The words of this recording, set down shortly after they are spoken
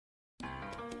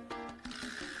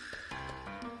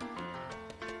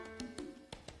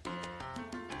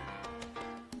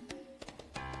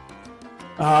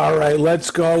All right, let's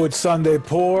go. It's Sunday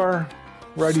Pour.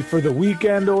 Ready for the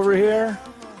weekend over here.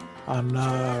 I'm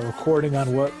recording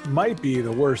on what might be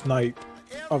the worst night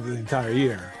of the entire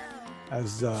year,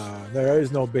 as there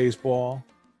is no baseball.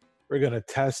 We're going to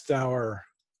test our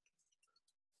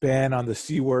ban on the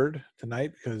C word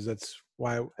tonight because that's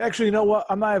why. Actually, you know what?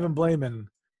 I'm not even blaming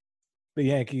the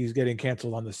Yankees getting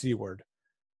canceled on the C word.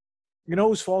 You know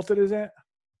whose fault it is, Ant?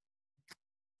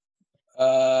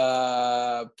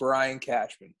 Brian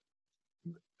Cashman.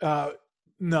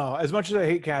 No, as much as I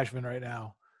hate Cashman right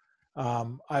now,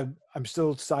 I'm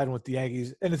still siding with the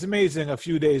Yankees. And it's amazing a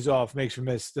few days off makes you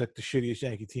miss the shittiest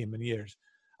Yankee team in years.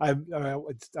 I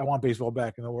want baseball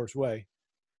back in the worst way.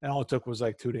 And all it took was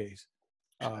like 2 days.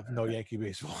 No Yankee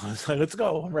baseball. I was like, let's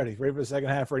go. I'm ready. Ready for the second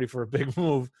half, ready for a big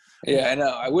move. Yeah, I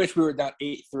know. I wish we were down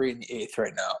 8-3 in the eighth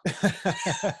right now.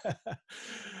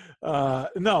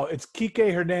 No, it's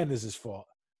Kike Hernandez's fault.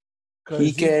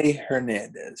 Kike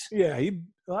Hernandez. Yeah,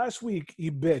 last week he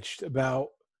bitched about,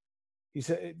 he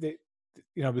said,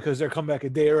 because they're coming back a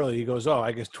day early. He goes,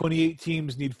 I guess 28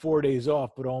 teams need 4 days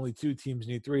off, but only 2 teams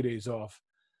need 3 days off.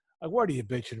 Like, what are you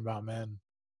bitching about, man?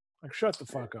 Like, shut the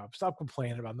fuck up. Stop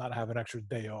complaining about not having an extra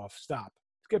day off. Stop.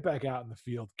 Let's get back out in the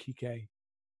field, Kike.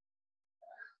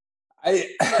 I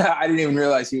didn't even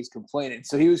realize he was complaining.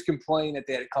 So he was complaining that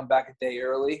they had to come back a day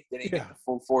early. They didn't get the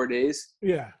full 4 days.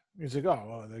 Yeah. He's like,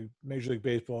 the Major League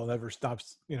Baseball never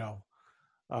stops,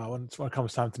 when it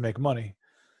comes time to make money.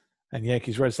 And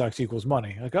Yankees Red Sox equals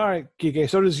money. Like, all right, Kike,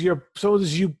 so does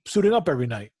you suiting up every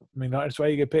night. I mean, that's why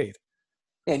you get paid.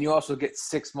 And you also get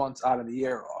 6 months out of the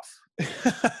year off.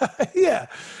 Yeah,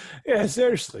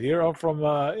 seriously. You're off from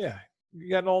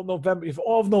you got all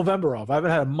of November off. I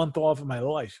haven't had a month off in my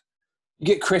life. You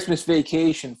get Christmas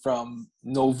vacation from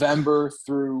November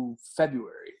through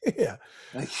February. Yeah.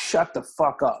 Like, shut the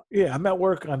fuck up. Yeah, I'm at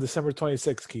work on December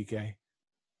 26th, Kike.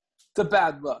 It's a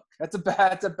bad look. That's a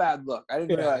bad look. I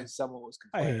didn't realize someone was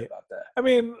complaining about that. I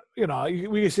mean,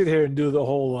 we can sit here and do the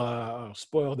whole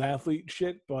spoiled athlete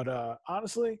shit, but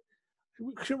honestly,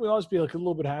 shouldn't we always be like a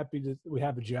little bit happy that we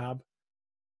have a job?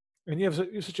 And you have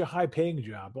such a high-paying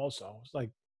job also. It's like,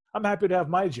 I'm happy to have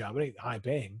my job. It ain't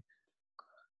high-paying.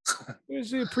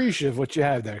 Just be appreciative of what you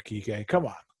have there, Kike. Come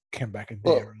on. Came back a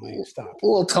day early. Stop. A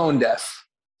little tone deaf.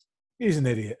 He's an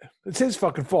idiot. It's his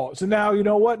fucking fault. So now, you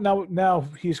know what? Now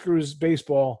he screws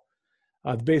baseball.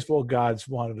 The baseball gods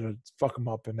wanted to fuck him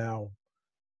up, and now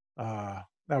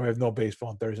we have no baseball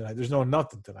on Thursday night. There's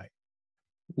nothing tonight.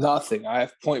 Nothing. I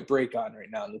have Point Break on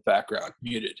right now in the background,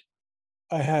 muted.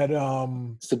 I had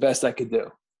it's the best I could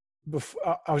do.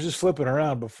 I was just flipping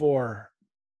around before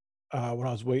when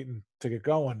I was waiting to get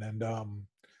going, and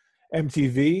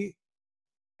MTV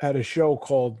had a show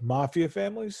called Mafia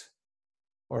Families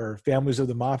or Families of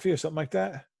the Mafia, something like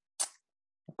that.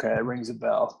 Okay, that rings a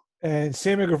bell. And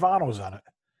Sammy Gravano's on it.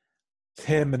 It's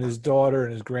him and his daughter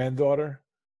and his granddaughter.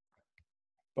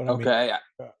 But okay.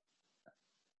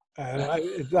 I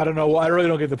don't know. I really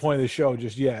don't get the point of the show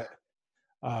just yet.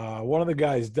 One of the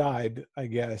guys died, I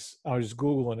guess. I was just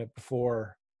Googling it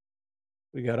before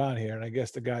we got on here, and I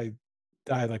guess the guy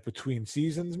died like between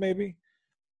seasons maybe.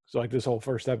 So like this whole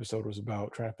first episode was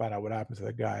about trying to find out what happened to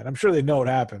the guy. And I'm sure they know what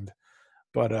happened,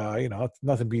 but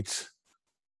nothing beats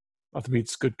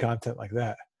good content like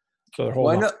that. So they're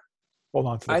holding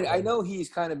on to it. I know he's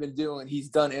done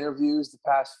interviews the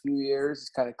past few years.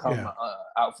 He's kind of come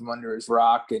out from under his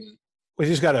rock, and he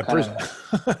just got out of prison.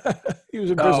 He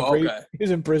was in prison he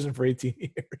was in prison for 18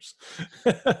 years.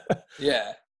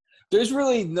 Yeah. There's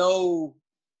no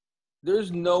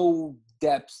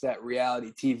depths that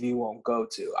reality TV won't go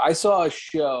to. I saw a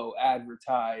show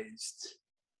advertised.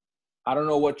 I don't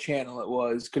know what channel it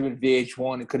was. Could have been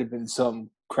VH1. It could have been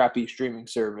some crappy streaming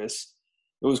service.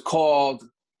 It was called,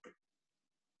 I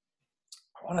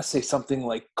want to say something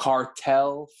like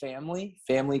Cartel Family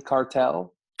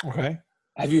Cartel. Okay.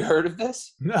 Have you heard of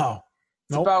this? No.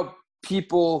 It's about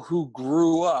people who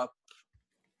grew up.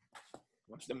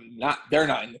 They're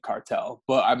not in the cartel,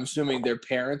 but I'm assuming their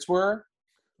parents were.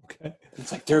 Okay.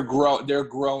 It's like they're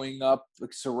growing up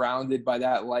like surrounded by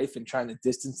that life and trying to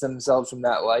distance themselves from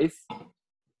that life.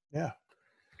 Yeah.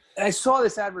 And I saw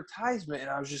this advertisement and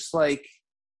I was just like,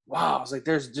 wow. I was like,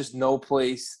 there's just no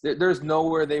place. There's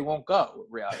nowhere they won't go with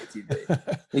reality TV.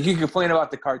 Like, you complain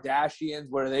about the Kardashians.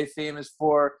 What are they famous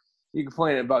for? You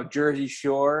complain about Jersey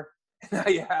Shore. And now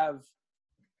you have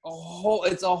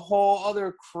it's a whole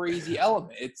other crazy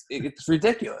element. It's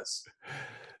ridiculous.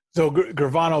 So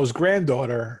Gravano's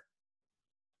granddaughter,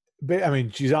 I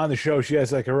mean, she's on the show. She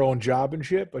has like her own job and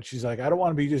shit, but she's like, I don't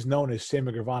want to be just known as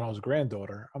Sammy Gravano's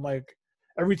granddaughter. I'm like,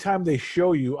 every time they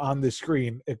show you on the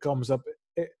screen, it comes up.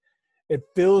 it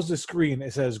fills the screen.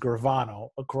 It says Gravano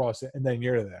across it, and then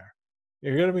you're there.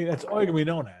 You're gonna be. That's all you're gonna be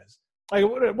known as. Like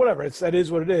whatever. That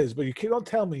is what it is. But don't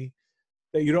tell me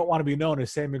that you don't want to be known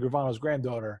as Sammy Gravano's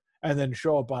granddaughter, and then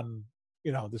show up on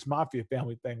this mafia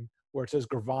family thing where it says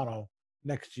Gravano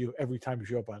next to you every time you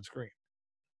show up on screen.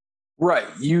 Right.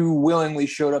 You willingly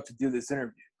showed up to do this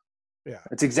interview. Yeah.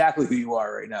 That's exactly who you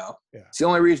are right now. Yeah. It's the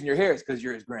only reason you're here is because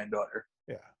you're his granddaughter.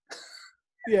 Yeah.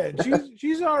 Yeah. And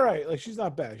she's all right. Like, she's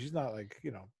not bad. She's not like,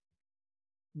 no,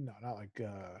 not like,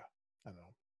 I don't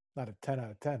know, not a 10 out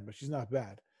of 10, but she's not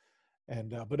bad.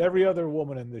 And, but every other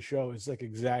woman in the show is like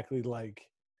exactly like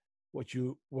what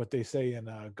they say in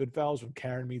Goodfellas when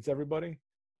Karen meets everybody.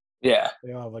 Yeah.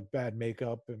 They all have like bad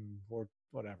makeup or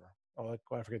whatever. Oh,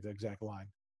 I forget the exact line.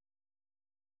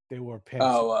 They wore pants,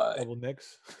 double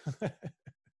nicks.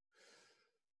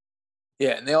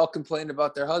 Yeah, and they all complained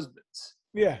about their husbands.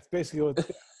 Yeah, it's basically what.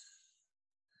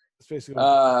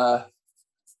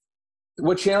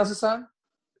 What channel is this on?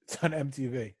 It's on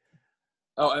MTV.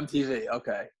 Oh, MTV.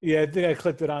 Okay. Yeah, I think I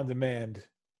clicked it on demand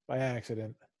by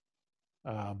accident,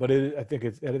 but I think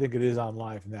it is on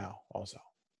live now also.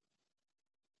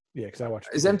 Yeah, because I watched.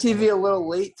 Is MTV a little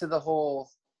late to the whole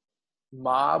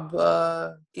mob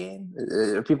game?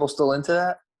 Are people still into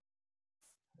that?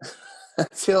 I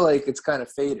feel like it's kind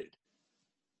of faded.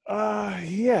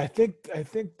 Yeah, I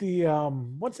think the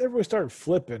once everyone started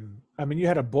flipping, I mean, you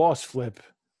had a boss flip,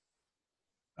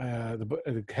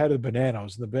 the head of the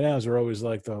Bananas, and the Bananas are always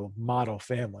like the model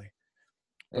family.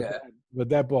 But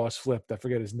that boss flipped. I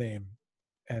forget his name,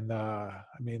 and I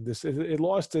mean, it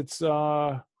lost its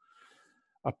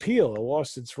appeal. It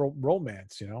lost its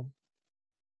romance.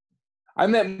 I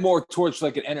meant more towards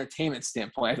like an entertainment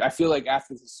standpoint. I feel like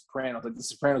after The Sopranos, like The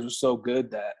Sopranos was so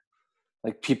good that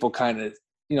like people kind of,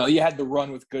 you had the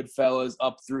run with Goodfellas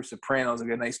up through Sopranos,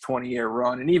 like a nice 20-year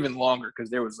run, and even longer because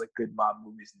there was like good mob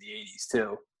movies in the 80s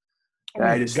too.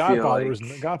 I just Godfather was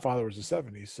the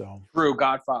 70s, so true.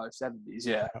 Godfather 70s,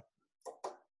 yeah.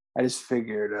 I just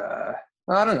figured,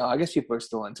 I don't know. I guess people are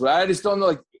still into it. I just don't know,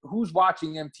 like, who's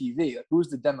watching MTV? Like, who's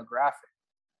the demographic?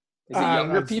 Is it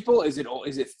younger people? Is it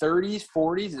 30s,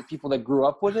 40s? Is it people that grew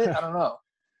up with it? I don't know.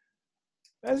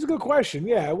 That's a good question.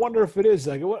 Yeah, I wonder if it is.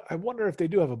 Like, I wonder if they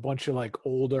do have a bunch of like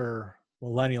older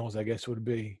millennials, I guess would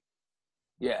be.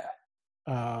 Yeah.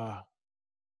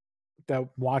 That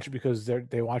watch it because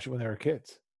they watch it when they were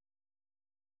kids.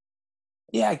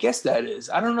 Yeah, I guess that is.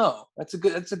 I don't know. That's a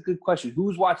good question.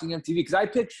 Who's watching MTV? Because I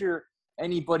picture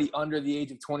anybody under the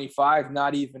age of 25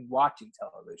 not even watching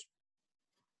television.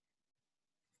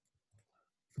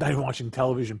 Not even watching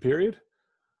television, period?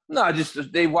 No,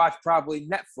 just they watch probably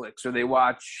Netflix or they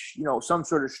watch, some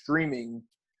sort of streaming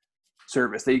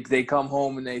service. They come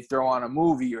home and they throw on a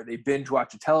movie or they binge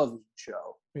watch a television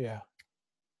show. Yeah.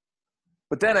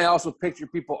 But then I also picture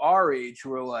people our age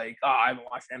who are like, oh, I haven't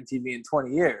watched MTV in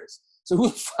 20 years. So who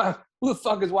the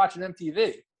fuck is watching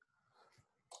MTV?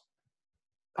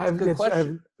 That's a good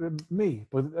question. Me,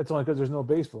 but that's only because there's no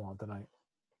baseball on tonight.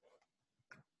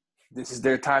 This is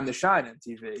their time to shine,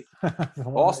 MTV.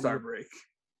 All-Star break.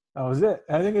 That was it.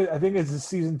 I think it's the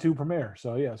season 2 premiere.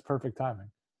 So yeah, it's perfect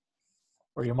timing.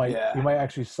 Or you might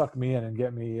actually suck me in and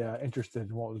get me interested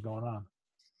in what was going on.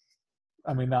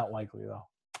 I mean, not likely though.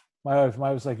 My wife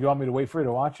was like, "You want me to wait for you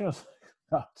to watch it?" I was like,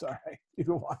 "No, it's all right. You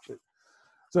can watch it."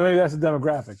 So maybe that's a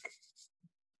demographic.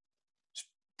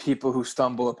 People who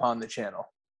stumble upon the channel.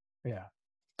 Yeah.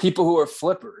 People who are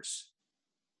flippers.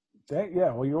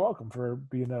 Yeah. Well, you're welcome for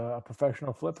being a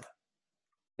professional flipper.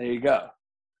 There you go.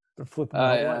 They're flipping.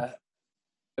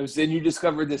 Then you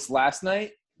discovered this last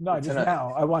night? No, just tonight?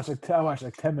 Now. I watched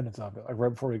like 10 minutes of it, like right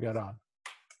before we got on.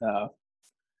 Oh.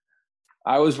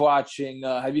 I was watching.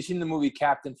 Have you seen the movie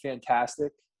Captain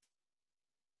Fantastic?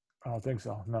 I don't think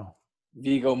so. No.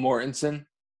 Viggo Mortensen?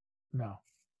 No.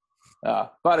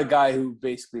 About a guy who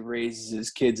basically raises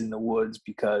his kids in the woods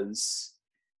because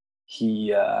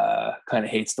he kind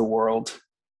of hates the world.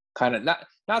 Kind of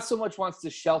not so much wants to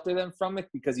shelter them from it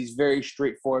because he's very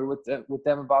straightforward with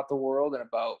them about the world and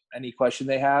about any question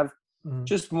they have. Mm-hmm.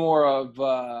 Just more of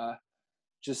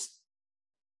just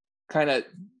kind of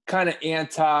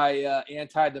anti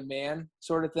the man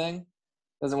sort of thing.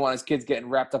 Doesn't want his kids getting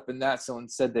wrapped up in that, so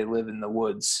instead they live in the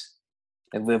woods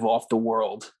and live off the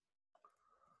world.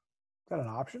 Is that an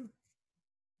option?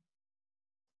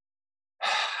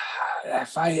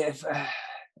 If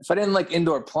I didn't like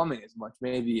indoor plumbing as much,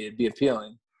 maybe it'd be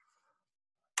appealing.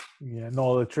 Yeah,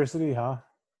 no electricity, huh?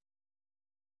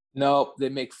 Nope, they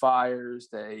make fires.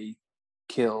 They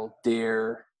kill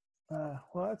deer.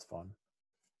 Well, that's fun.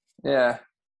 Yeah.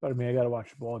 But I mean, I got to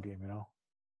watch the ball game,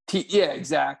 Yeah,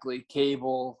 exactly.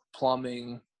 Cable,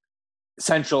 plumbing.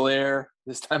 Central Air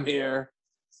this time of year.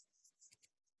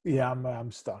 Yeah,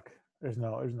 I'm stuck. There's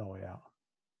no way out.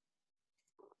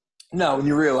 No, when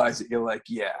you realize it, you're like,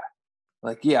 yeah, I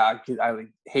like,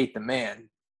 hate the man.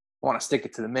 I want to stick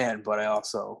it to the man, but I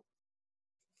also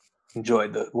enjoy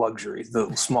the luxuries,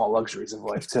 the small luxuries of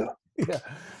life too. Yeah,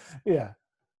 yeah,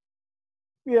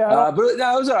 yeah. But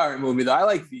that was an alright movie though. I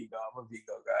like Vigo. I'm a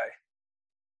Vigo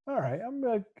guy. All right, I'm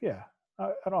like, yeah.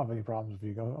 I don't have any problems with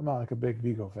Vigo. I'm not like a big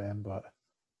Vigo fan, but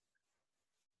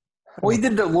Well, he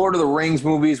did the Lord of the Rings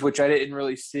movies, which I didn't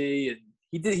really see, and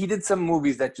he did some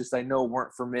movies that just I know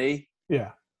weren't for me.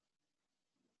 yeah,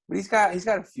 But he's got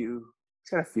a few. He's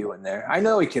got a few in there. I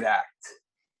know he could act.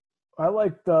 I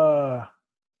liked I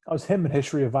was him in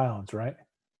History of Violence, right?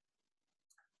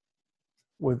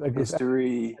 With I guess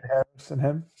History. Harris and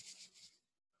him.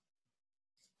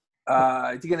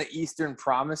 Is he gonna Eastern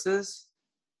Promises?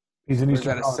 He's an Or is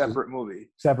Eastern that a Promises. separate movie?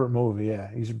 Separate movie, yeah.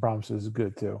 Eastern Promises is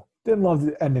good too. Didn't love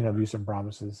the ending of Eastern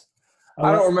Promises.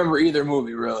 I don't remember either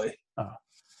movie really. Oh.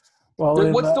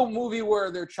 Well, What's the movie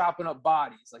where they're chopping up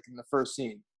bodies, like in the first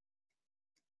scene?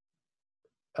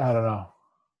 I don't know.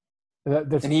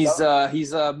 And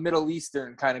he's a Middle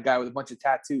Eastern kind of guy with a bunch of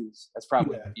tattoos. That's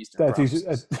probably Eastern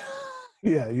Promises.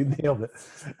 Yeah, you nailed it.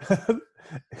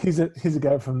 he's a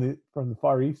guy from the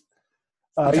Far East.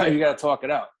 You got to talk it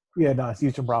out. Yeah, no, it's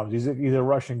Eastern Promises. He's a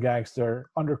Russian gangster.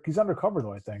 He's undercover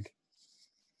though, I think.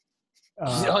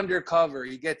 He's undercover.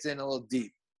 He gets in a little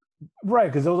deep. Right,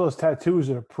 because those tattoos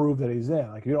that prove that he's in.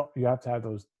 Like you have to have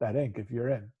that ink if you're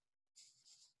in.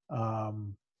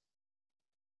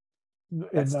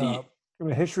 That's deep. In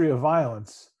History of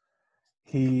Violence,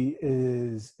 he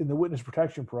is in the witness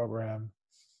protection program.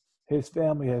 His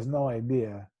family has no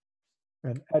idea,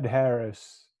 and Ed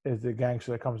Harris is the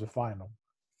gangster that comes to find him.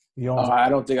 I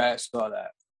don't think I saw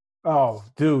that. Oh,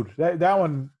 dude, that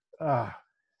one. I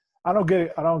don't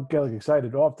get like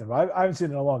excited often. But I haven't seen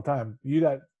it in a long time.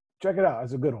 Check it out.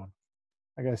 It's a good one.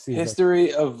 I gotta see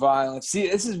History of Violence. See,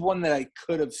 this is one that I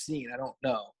could have seen. I don't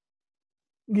know.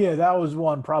 Yeah, that was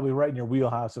one probably right in your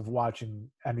wheelhouse of watching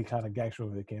any kind of gangster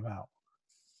movie that came out.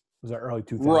 It was that early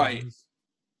 2000s. Right.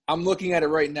 I'm looking at it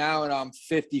right now, and I'm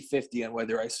 50-50 on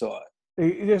whether I saw it.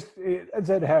 It's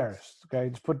Ed Harris. Okay,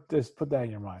 just put that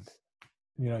in your mind.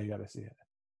 You got to see it.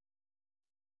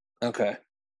 Okay.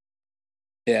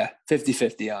 Yeah,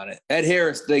 50-50 on it. Ed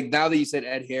Harris. Like now that you said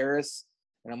Ed Harris,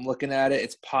 and I'm looking at it,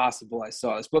 it's possible I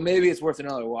saw this, but maybe it's worth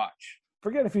another watch.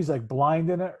 Forget if he's like blind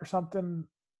in it or something.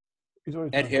 He's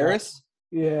always Ed Harris.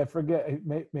 Blind. Yeah, forget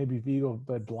maybe Vigo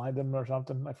but blind him or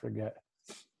something. I forget.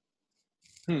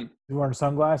 You wearing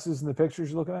sunglasses in the pictures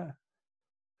you're looking at?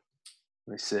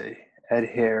 Let me see. Ed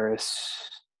Harris.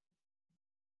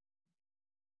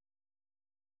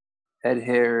 Ed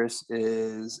Harris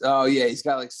is. Oh yeah, he's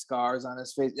got like scars on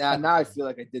his face. Yeah, now I feel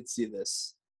like I did see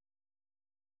this.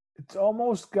 It's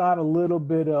almost got a little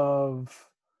bit of.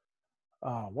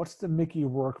 What's the Mickey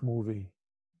Rourke movie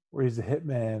where he's a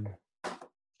hitman?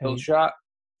 Kill Shot.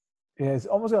 Yeah, it's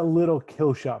almost got a little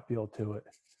Kill Shot feel to it.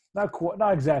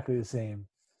 Not exactly the same,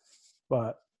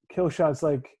 but Kill Shot's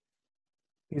like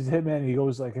he's a hitman. And he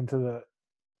goes like into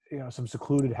the, some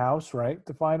secluded house, right,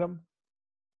 to find him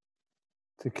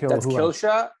to kill. That's Kill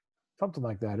Shot. Something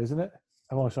like that, isn't it?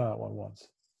 I've only saw that one once.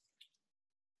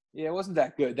 Yeah, it wasn't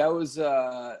that good. That was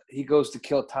he goes to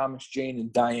kill Thomas Jane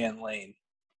and Diane Lane.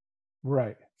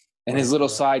 Right. And his little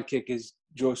sidekick is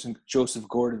Joseph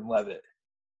Gordon-Levitt.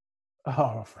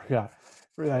 Oh, I forgot.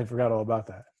 I forgot all about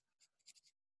that.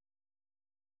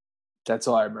 That's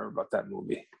all I remember about that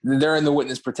movie. They're in the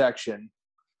witness protection.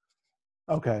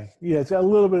 Okay. Yeah, it's got a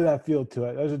little bit of that feel to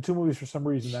it. Those are two movies for some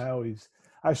reason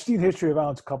I've seen History of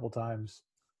Violence a couple times.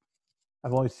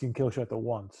 I've only seen Kill Shot the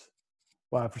once.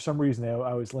 But for some reason, I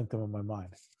always link them in my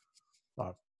mind.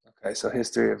 Okay, so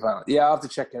History of Violence. Yeah, I'll have to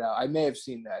check it out. I may have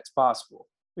seen that. It's possible.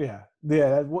 Yeah.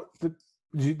 Yeah. Did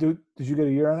you get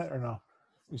a year on it or no?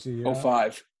 You see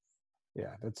 05.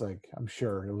 Yeah, that's like, I'm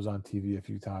sure it was on TV a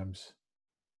few times.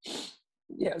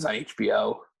 Yeah, it was on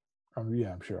HBO.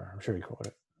 Yeah, I'm sure. I'm sure you caught it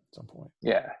at some point.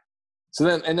 Yeah. So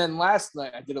then last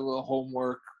night I did a little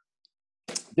homework.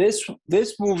 This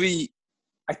movie,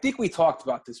 I think we talked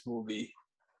about this movie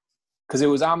because it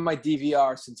was on my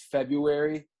DVR since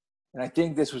February, and I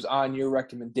think this was on your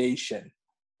recommendation.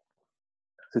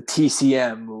 The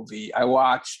TCM movie. I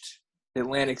watched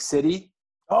Atlantic City.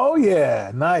 Oh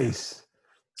yeah, nice.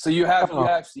 So you have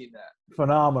seen that.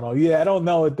 Phenomenal. Yeah, I don't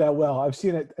know it that well. I've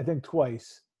seen it, I think,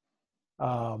 twice.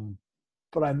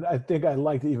 But I think I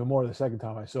liked it even more the second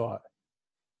time I saw it.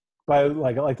 But I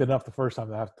liked it enough the first time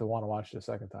to have to want to watch it the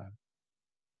second time.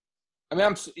 I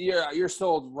mean, you're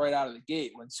sold right out of the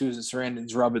gate when Susan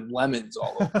Sarandon's rubbing lemons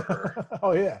all over her.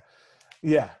 Oh yeah,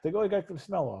 yeah. They go got the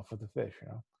smell off with the fish, you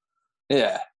know.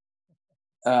 Yeah.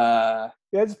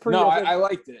 Yeah, it's pretty. No, I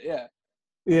liked it. Yeah.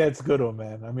 Yeah, it's a good one,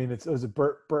 man. I mean, it was a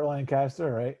Burt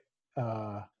Lancaster, right?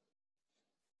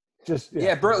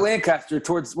 Burt Lancaster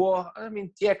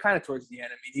kind of towards the end.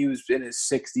 I mean, he was in his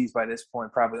 60s by this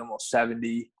point, probably almost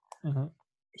 70. Mm-hmm.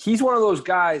 He's one of those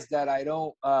guys that I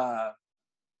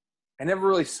never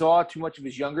really saw too much of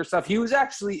his younger stuff. He was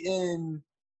actually in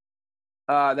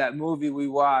that movie we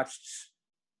watched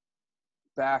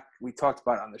back. We talked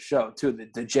about it on the show too,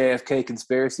 the JFK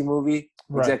conspiracy movie,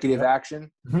 right. Executive Action.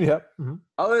 Yep. Mm-hmm.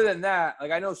 Other than that,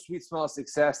 like I know Sweet Smell of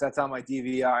Success. That's on my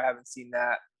DVR. I haven't seen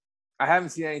that. I haven't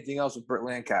seen anything else with Burt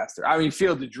Lancaster. I mean,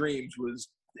 Field of Dreams was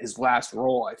his last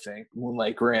role, I think.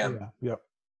 Moonlight Graham. Yeah. Yep.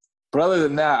 But other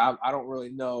than that, I don't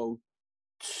really know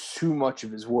too much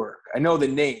of his work. I know the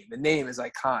name. The name is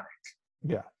iconic.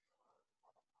 Yeah.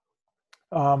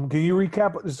 Can you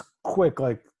recap just quick,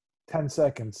 like 10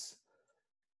 seconds,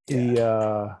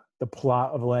 the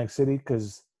plot of Atlantic City?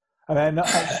 Because I mean,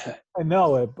 I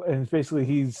know it, and it's basically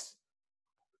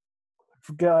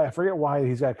I forget why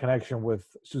he's got a connection with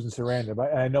Susan Sarandon,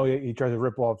 but I know he tries to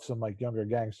rip off some like younger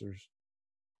gangsters.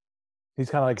 He's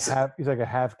kind of like he's like a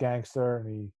half gangster,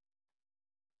 and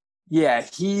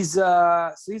he's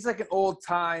like an old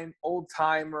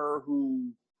timer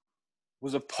who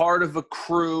was a part of a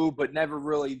crew, but never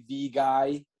really the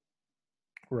guy.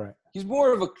 Right. He's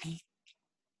more of a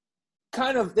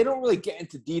kind of. They don't really get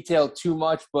into detail too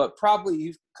much, but probably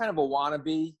he's kind of a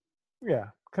wannabe. Yeah.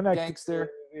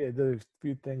 Gangster. Yeah, there's a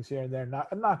few things here and there. Not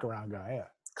a knockaround guy. Yeah.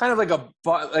 Kind of like I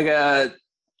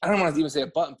don't want to even say a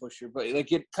button pusher, but like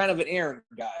kind of an errand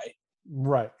guy.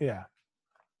 Right. Yeah.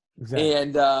 Exactly.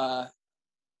 And I'm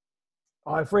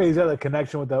afraid he's got a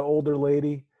connection with that older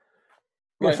lady.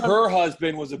 Right. Her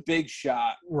husband was a big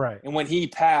shot. Right. And when he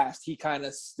passed, he kind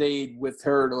of stayed with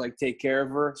her to like take care of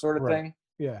her, sort of thing.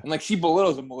 Yeah. And like she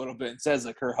belittles him a little bit and says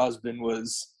like her husband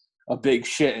was a big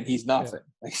shit and he's nothing.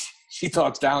 Yeah. Like she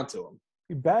talks down to him.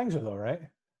 He bangs her though, right?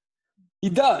 He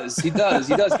does. He does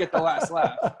get the last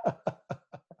laugh.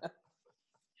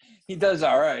 He does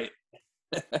all right.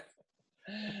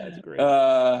 That's great.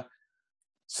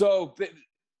 So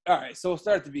we'll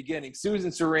start at the beginning.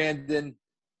 Susan Sarandon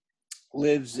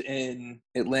lives in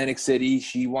Atlantic City.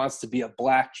 She wants to be a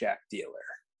blackjack dealer,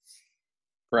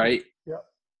 right? Yep.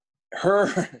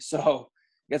 So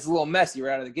it gets a little messy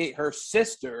right out of the gate. Her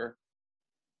sister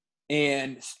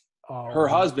and her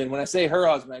husband, when I say her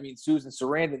husband, I mean Susan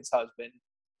Sarandon's husband,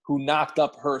 who knocked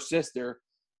up her sister,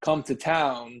 come to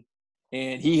town,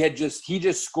 and he just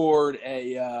scored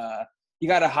he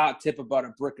got a hot tip about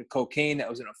a brick of cocaine that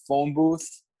was in a phone booth,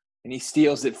 and he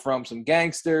steals it from some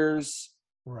gangsters.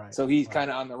 Right. So he's kind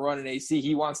of on the run in AC.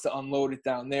 He wants to unload it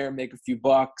down there, make a few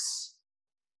bucks,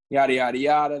 yada, yada,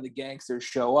 yada. The gangsters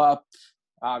show up.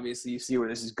 Obviously, you see where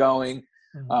this is going.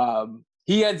 Mm-hmm.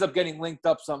 He ends up getting linked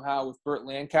up somehow with Burt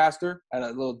Lancaster at a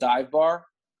little dive bar.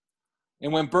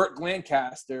 And when Burt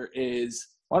Lancaster is,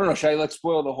 I don't know, should I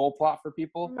spoil the whole plot for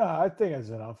people? No, I think it's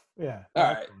enough. Yeah. All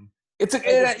right. It's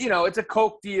a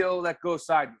coke deal that goes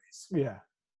sideways. Yeah.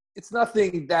 It's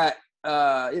nothing that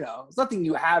it's nothing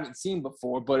you haven't seen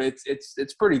before, but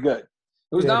it's pretty good.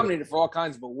 It was nominated for all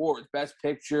kinds of awards. Best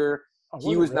Picture.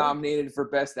 He was nominated for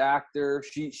Best Actor.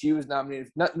 She was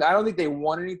nominated. I don't think they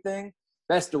won anything.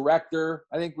 Best Director,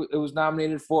 I think it was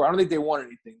nominated for. I don't think they won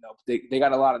anything though. They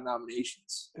got a lot of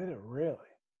nominations. Did it really?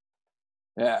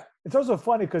 Yeah. It's also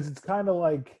funny because it's kind of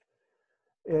like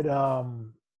it.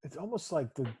 It's almost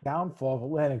like the downfall of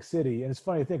Atlantic City, and it's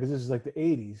funny to think because this is like the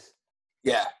 '80s.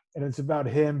 Yeah. And it's about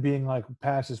him being like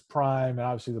past his prime, and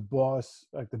obviously the boss,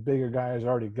 like the bigger guy, is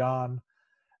already gone.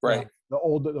 Right. The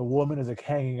woman is like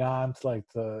hanging on to like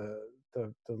the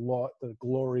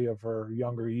glory of her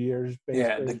younger years. Basically.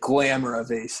 Yeah, the glamour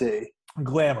of AC.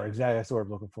 Glamour, exactly. That's the word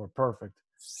I'm looking for. Perfect.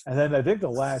 And then I think the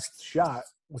last shot,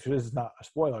 which is not a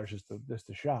spoiler, it's just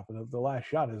the shot. But the last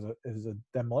shot is a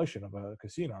demolition of a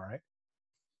casino, right?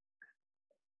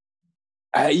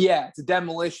 Yeah, it's a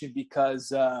demolition because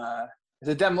but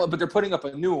they're putting up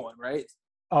a new one, right?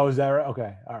 Oh, is that right?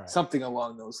 Okay, all right. Something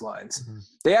along those lines. Mm-hmm.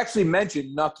 They actually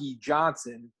mentioned Nucky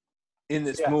Johnson in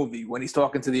this movie when he's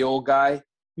talking to the old guy.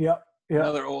 Yep.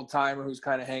 Another old timer who's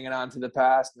kind of hanging on to the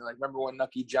past. And like, remember when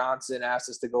Nucky Johnson asked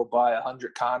us to go buy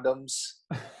 100 condoms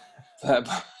for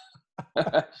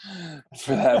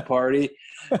that party?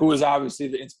 Who was obviously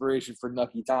the inspiration for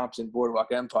Nucky Thompson,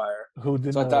 Boardwalk Empire. So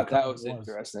I thought that was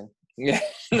interesting. Yeah,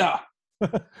 no.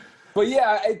 But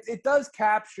yeah, it does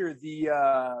capture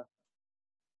the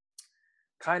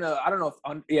kind of, I don't know if,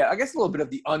 I guess a little bit of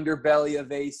the underbelly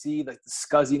of AC, like the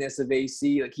scuzziness of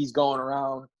AC. Like he's going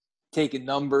around taking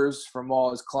numbers from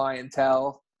all his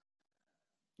clientele.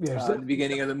 Yeah, At the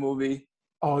beginning of the movie.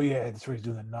 Oh yeah, that's where he's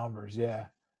doing the numbers. Yeah,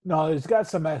 no, it's got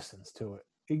some essence to it.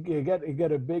 You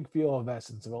get a big feel of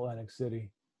essence of Atlantic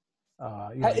City.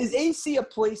 Is AC a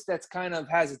place that's kind of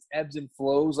has its ebbs and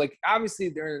flows? Like obviously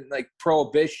during like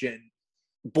Prohibition,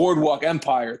 Boardwalk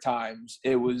Empire times,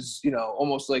 it was, you know,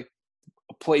 almost like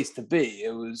a place to be.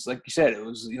 It was like you said, it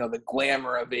was, you know, the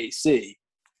glamour of AC.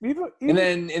 Even, and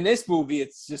then in this movie,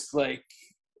 it's just like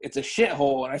it's a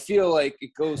shithole, and I feel like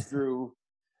it goes through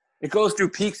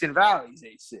peaks and valleys.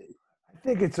 AC. I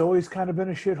think it's always kind of been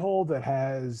a shithole that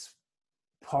has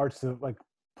parts that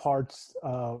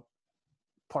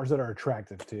are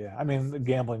attractive to you. I mean, the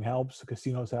gambling helps, the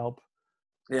casinos help.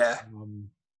 Yeah.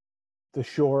 The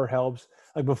shore helps.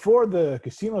 Like before the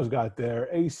casinos got there,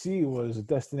 AC was a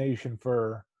destination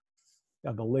for, you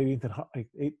know, the late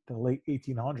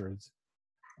 1800s,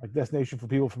 like destination for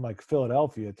people from like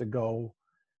Philadelphia to go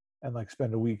and like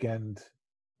spend a weekend,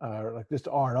 like just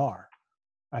R&R.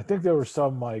 I think there was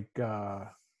some like I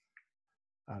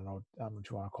don't know what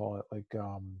you want to call it, like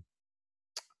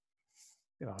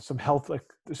you know, some health, like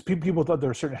people thought there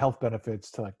were certain health benefits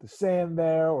to like the sand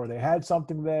there, or they had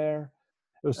something there.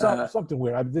 It was something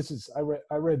weird. I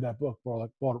read that book for like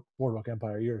Boardwalk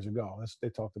Empire years ago. They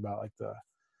talked about like the,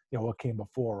 you know, what came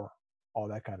before all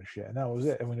that kind of shit, and that was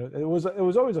it. I mean, it was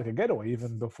always like a getaway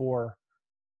even before,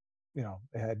 you know,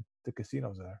 they had the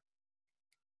casinos there.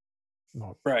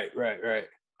 Well, Right.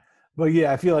 But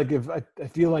yeah, I feel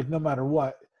like no matter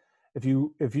what, if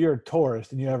you're a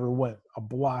tourist and you ever went a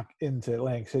block into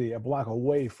Atlantic City, a block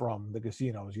away from the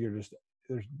casinos,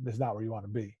 that's not where you want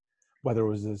to be. Whether it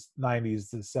was the 90s,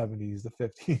 the 70s, the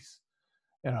 50s,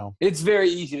 you know. It's very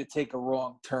easy to take a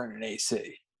wrong turn in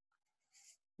AC.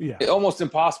 Yeah. It's almost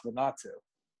impossible not to,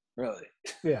 really.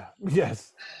 Yeah.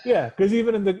 Yes. Yeah. Because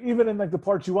even in like the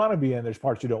parts you want to be in, there's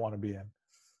parts you don't want to be in.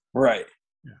 Right.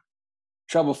 Yeah.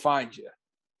 Trouble finds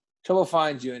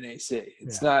you in AC.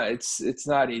 It's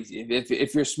not easy.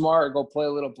 If you're smart, go play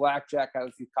a little blackjack, have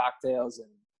a few cocktails, and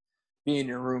be in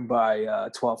your room by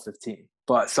 12:15.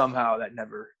 But somehow that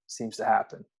never seems to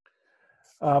happen.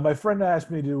 My friend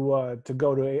asked me to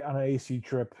go on an AC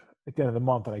trip at the end of the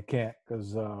month, and I can't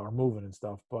because we're moving and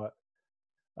stuff. But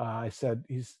I said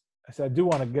I do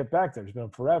want to get back there. It's been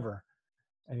forever,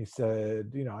 and he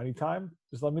said, you know, anytime,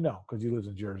 just let me know, because he lives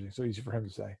in Jersey, so easy for him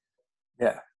to say.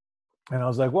 Yeah. And I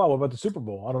was like, well, what about the Super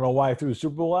Bowl? I don't know why I threw the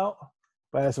Super Bowl out,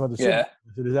 but I asked him about the Super Bowl.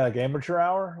 I said, is that like amateur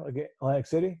hour, like Atlantic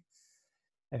City?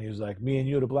 And he was like, me and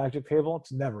you at a blackjack table,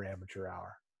 it's never amateur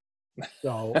hour.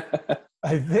 So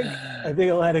I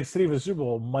think Atlantic City for the Super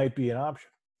Bowl might be an option.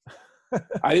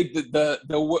 I think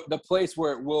the place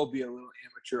where it will be a little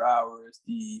amateur hour is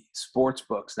the sports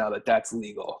books, now that that's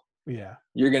legal. Yeah.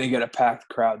 You're going to get a packed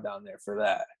crowd down there for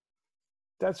that.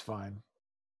 That's fine.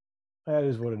 That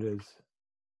is what it is.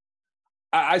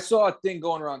 I saw a thing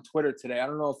going around Twitter today. I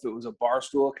don't know if it was a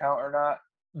Barstool account or not.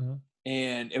 Mm-hmm.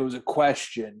 And it was a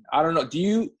question. I don't know. Do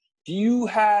you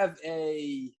have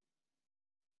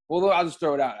well, I'll just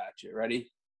throw it out at you.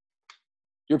 Ready?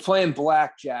 You're playing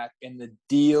blackjack and the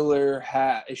dealer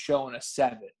is showing a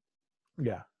 7.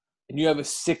 Yeah. And you have a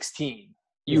 16.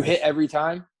 You hit every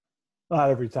time? Not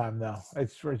every time, no.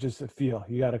 It's just a feel.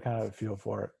 You got to kind of feel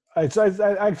for it. I saw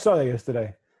that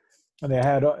yesterday. And they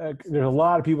had there's a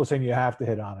lot of people saying you have to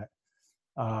hit on it.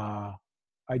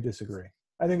 I disagree.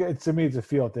 I think to me it's a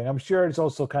feel thing. I'm sure it's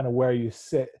also kind of where you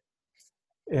sit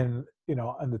in, you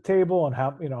know, on the table, and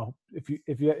how, you know,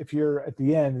 if you're at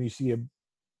the end and you see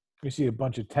a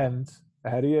bunch of 10s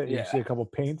ahead of you, you see a couple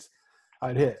of paints,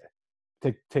 I'd hit.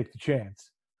 Take the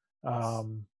chance. I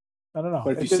don't know.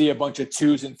 But if you see a bunch of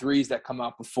 2s and 3s that come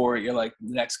out before it, you're like,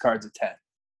 the next card's a 10.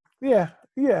 Yeah.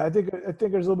 I think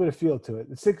there's a little bit of feel to it.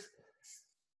 The 6.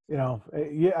 You know,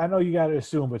 yeah, I know you got to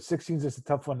assume, but 16 is just a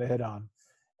tough one to hit on.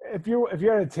 If you're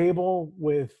at a table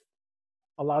with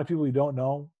a lot of people you don't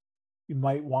know, you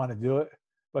might want to do it.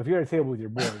 But if you're at a table with your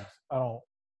boys, I don't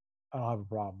have a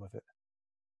problem with it.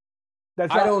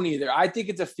 I don't either. I think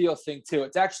it's a feel thing too.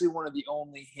 It's actually one of the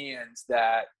only hands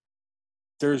that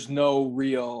there's no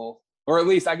real, or at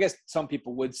least I guess some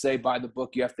people would say by the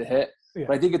book you have to hit. Yeah.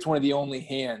 But I think it's one of the only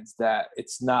hands that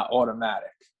it's not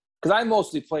automatic. Because I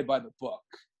mostly play by the book.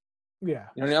 Yeah.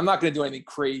 You know, I'm not going to do anything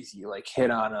crazy like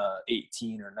hit on a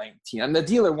 18 or 19. And the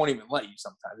dealer won't even let you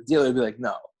sometimes. The dealer will be like,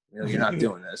 no, you know, you're not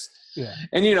doing this. Yeah.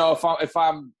 And, you know,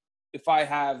 if I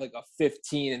have like a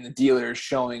 15 and the dealer is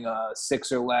showing a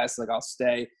 6 or less, like I'll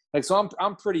stay. Like, so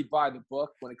I'm pretty by the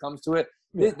book when it comes to it.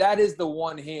 Yeah. That is the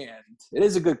one hand. It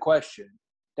is a good question.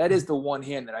 that is the one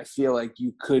hand that I feel like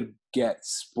you could get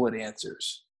split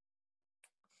answers.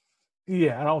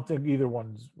 Yeah, I don't think either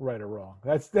one's right or wrong.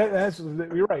 That's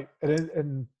you're right,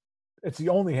 and it's the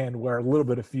only hand where a little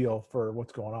bit of feel for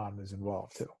what's going on is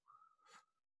involved too.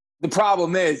 The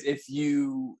problem is it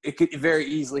could very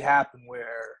easily happen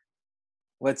where,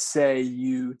 let's say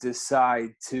you decide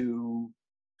to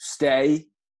stay,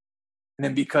 and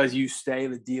then because you stay,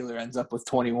 the dealer ends up with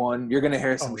 21. You're going to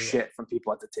hear some shit from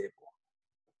people at the table.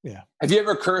 Yeah. Have you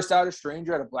ever cursed out a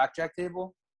stranger at a blackjack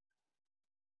table?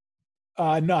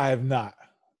 No, I have not.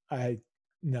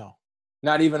 No.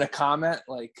 Not even a comment?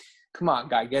 Like, come on,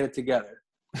 guy, get it together.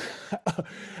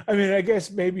 I mean, I guess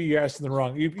maybe you're asking the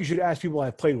wrong. You should ask people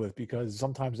I've played with, because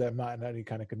sometimes I'm not in any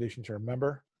kind of condition to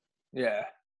remember. Yeah.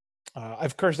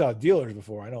 I've cursed out dealers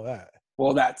before. I know that.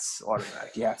 Well, that's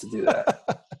automatic. You have to do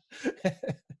that.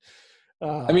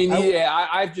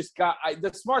 I've just got –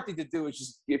 the smart thing to do is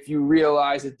just, if you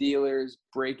realize a dealer is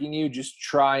breaking you, just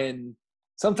try and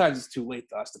 – sometimes it's too late.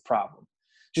 That's the problem.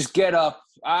 Just get up.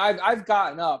 I've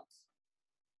gotten up.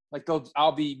 Like,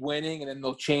 I'll be winning, and then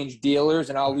they'll change dealers,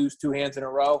 and I'll lose 2 hands in a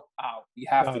row. Out. You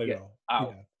have to get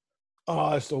out. Yeah.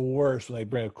 Oh, it's the worst when they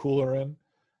bring a cooler in.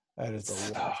 That is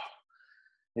the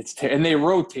worst. And they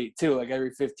rotate, too, like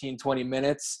every 15, 20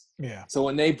 minutes. Yeah. So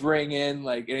when they bring in,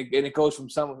 like, and it goes from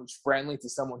someone who's friendly to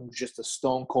someone who's just a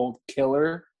stone cold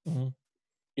killer,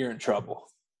 you're in trouble.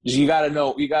 You got to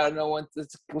know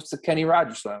what's the Kenny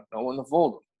Rogers song? Know when to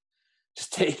fold them.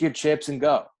 Just take your chips and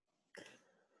go.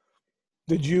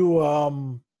 Did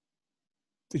you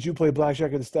play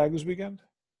blackjack at the Stag this weekend?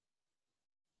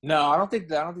 No, I don't think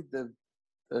the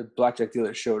blackjack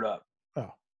dealer showed up.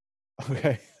 Oh,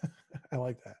 okay. I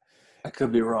like that. I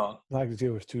could be wrong. Blackjack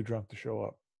dealer was too drunk to show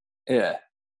up. Yeah.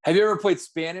 Have you ever played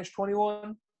Spanish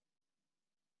 21?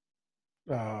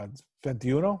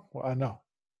 21? No.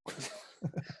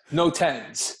 No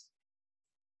tens.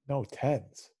 No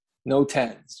tens. No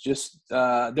tens. Just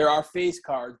there are face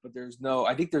cards, but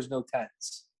I think there's no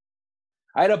tens.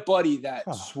 I had a buddy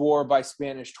that swore by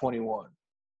Spanish 21.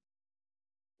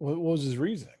 What was his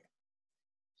reasoning?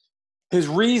 His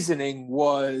reasoning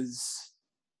was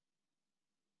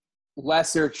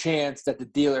lesser chance that the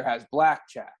dealer has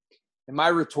blackjack. And my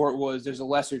retort was, there's a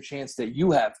lesser chance that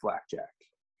you have blackjack.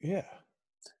 Yeah.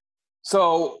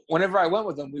 So whenever I went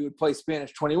with him, we would play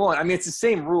Spanish 21. I mean, it's the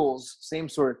same rules, same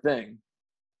sort of thing.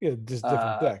 Yeah, just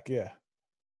different deck, yeah.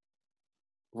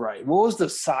 Right. What was the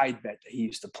side bet that he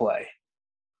used to play?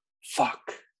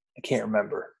 Fuck. I can't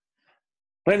remember.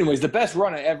 But anyways, the best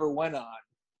run I ever went on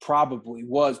probably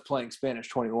was playing Spanish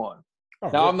 21. Oh,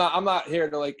 now, really? I'm not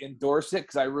here to, like, endorse it,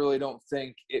 because I really don't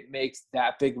think it makes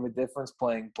that big of a difference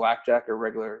playing blackjack or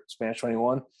regular Spanish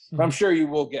 21. But I'm sure you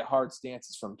will get hard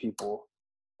stances from people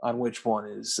on which one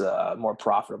is more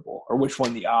profitable, or which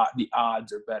one the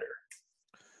odds are better.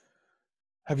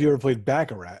 Have you ever played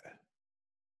Baccarat?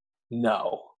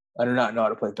 No, I do not know how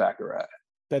to play Baccarat.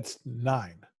 That's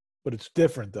 9, but it's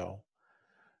different though.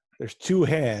 There's 2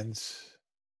 hands,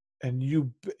 and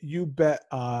you bet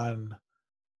on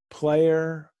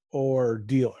player or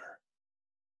dealer,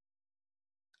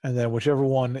 and then whichever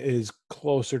one is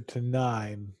closer to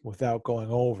 9 without going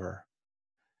over.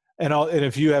 And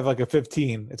if you have like a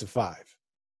 15, it's a 5.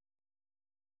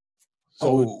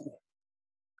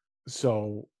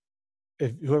 So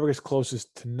if whoever gets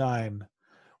closest to 9,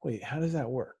 wait, how does that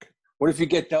work? What if you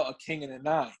get dealt a king and a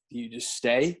 9? Do you just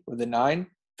stay with a 9?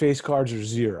 Face cards are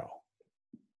 0.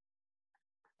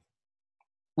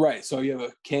 Right. So you have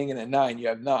a king and a 9. You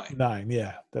have 9. 9,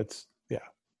 yeah. That's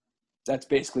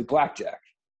basically blackjack.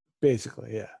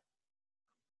 Basically, yeah.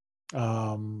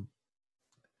 And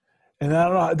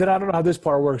I don't know how this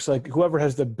part works. Like, whoever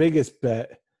has the biggest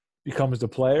bet becomes the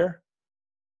player.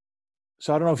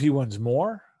 So I don't know if he wins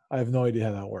more. I have no idea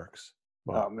how that works.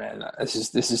 But oh man,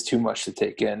 this is too much to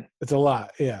take in. It's a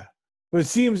lot, yeah. But it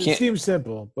seems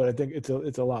simple, but I think it's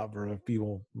a lot for a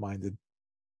feeble-minded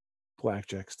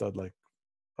blackjack stud like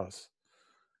us.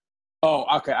 Oh,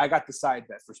 okay. I got the side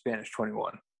bet for Spanish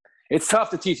 21. It's tough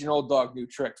to teach an old dog new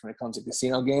tricks when it comes to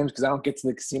casino games, because I don't get to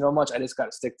the casino much. I just got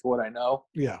to stick to what I know.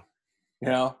 Yeah. You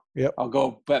know? Yep. I'll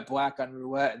go bet black on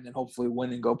roulette and then hopefully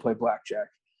win and go play blackjack.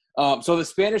 So the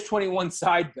Spanish 21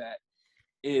 side bet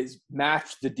is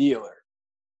match the dealer.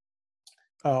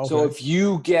 Oh, okay. So if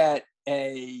you get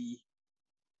a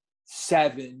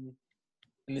 7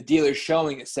 and the dealer's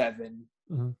showing a 7,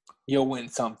 you'll win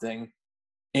something.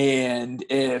 And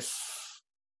if,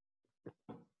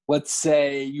 let's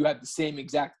say, you have the same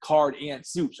exact card and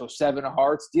suit, so 7 of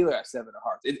hearts, dealer has 7 of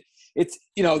hearts. It's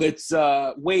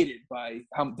weighted by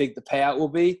how big the payout will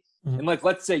be. And like,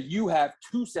 let's say you have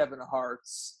 2 7 of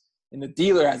hearts and the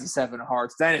dealer has a 7 of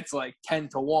hearts, then it's like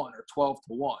 10-1 or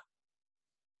 12-1.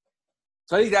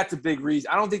 So I think that's a big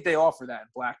reason. I don't think they offer that in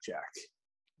blackjack.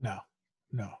 No.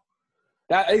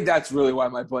 I think that's really why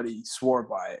my buddy swore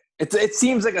by it. It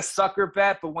seems like a sucker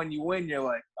bet, but when you win, you're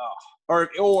like, oh.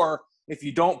 Or if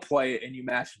you don't play it and you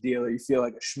match the dealer, you feel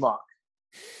like a schmuck.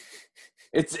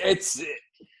 There's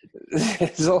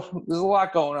a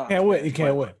lot going on. You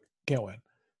can't win.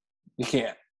 You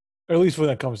can't. Or at least when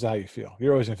it comes to how you feel.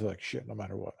 You're always going to feel like shit no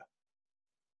matter what.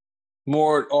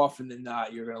 More often than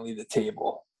not, you're going to leave the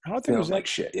table. I don't think there's like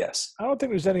shit, yes. I don't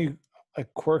think there's any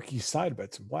like quirky side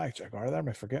bets in blackjack, are there? Am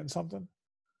I forgetting something?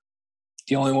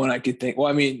 The only one I could think. Yeah.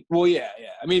 I mean,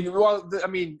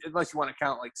 unless you want to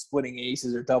count like splitting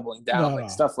aces or doubling down,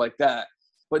 stuff like that.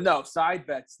 But no, side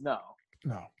bets, no.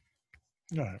 No.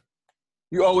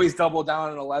 You always double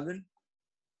down an 11?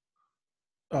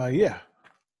 Yeah.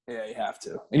 Yeah, you have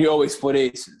to. And you always split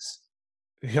aces.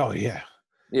 Oh, yeah.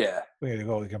 Yeah. We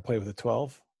can play with a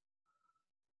 12.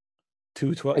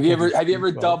 2 12. Have you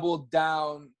ever doubled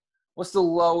down? What's the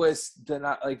lowest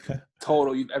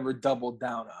total you've ever doubled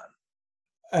down on?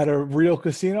 At a real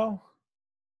casino?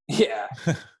 Yeah.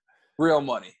 Real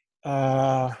money.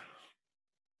 I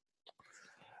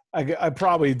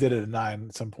probably did it at 9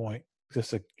 at some point.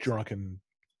 Just like drunk and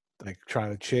like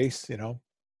trying to chase, you know.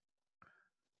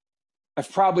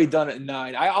 I've probably done it at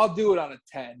 9. I'll do it on a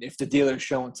 10 if the dealer's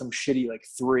showing some shitty like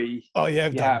 3. Oh yeah,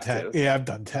 I've done 10. Yeah, I've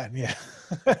done 10. Yeah,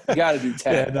 you got to do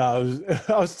 10. Yeah, no,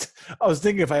 I was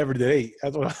thinking if I ever did 8.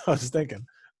 That's what I was thinking.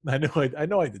 I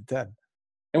know I did 10.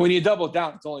 And when you double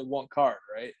down, it's only one card,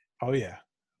 right? Oh yeah,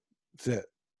 that's it.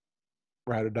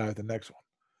 Ride or die with the next one.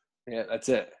 Yeah, that's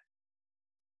it.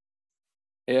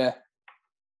 Yeah.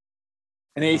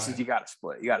 And aces, you got to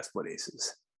split. You got to split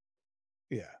aces.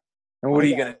 Yeah. And what are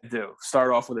you going to do?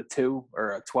 Start off with a 2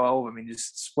 or a 12? I mean,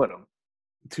 just split them.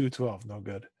 2 12, no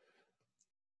good.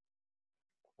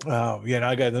 Oh, yeah,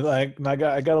 I got a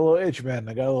little itch, man.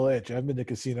 I haven't been to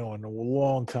casino in a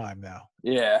long time now.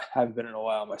 Yeah, I haven't been in a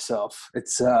while myself.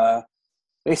 It's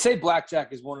they say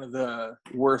blackjack is one of the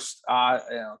worst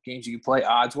games you can play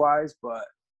odds-wise, but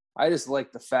I just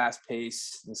like the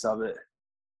fast-pacedness of it.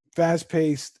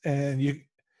 Fast-paced, and you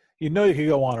could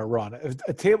go on a run. If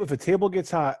a table gets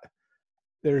hot,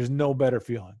 there's no better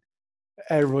feeling.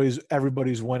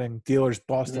 Everybody's winning. Dealers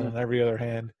busting on every other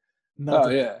hand.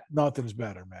 Nothing's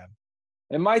better, man.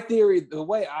 In my theory, the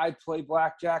way I play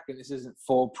blackjack, and this isn't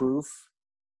foolproof,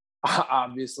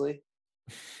 obviously,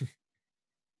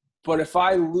 but if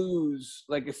I lose,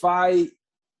 it's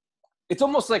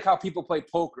almost like how people play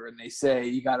poker and they say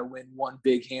you got to win one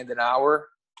big hand an hour.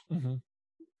 Mm-hmm.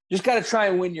 You just got to try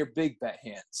and win your big bet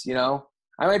hands, you know?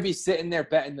 I might be sitting there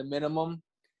betting the minimum.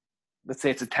 Let's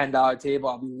say it's a $10 table.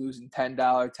 I'll be losing $10,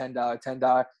 $10,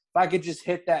 $10. If I could just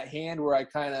hit that hand where I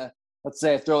kind of, let's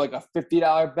say I throw like a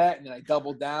 $50 bet and then I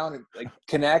double down and like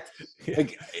connect,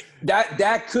 like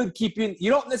that could keep you.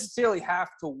 You don't necessarily have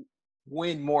to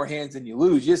win more hands than you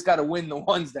lose. You just got to win the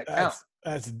ones that count.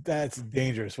 That's a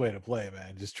dangerous way to play,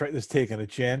 man. Just taking a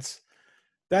chance.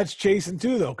 That's chasing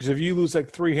too, though, because if you lose like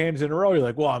 3 hands in a row, you're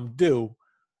like, well, I'm due.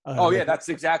 That's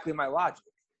exactly my logic.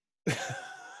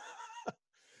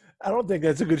 I don't think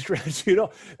that's a good strategy at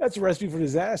all. That's a recipe for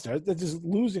disaster. That's just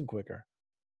losing quicker.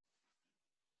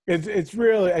 It's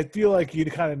really, I feel like you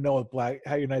kind of know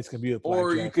how your night's going to be with blackjack.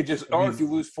 Or you could just, if you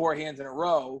lose 4 hands in a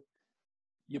row,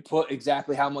 you put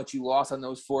exactly how much you lost on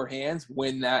those 4 hands,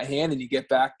 win that hand, and you get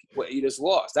back what you just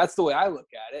lost. That's the way I look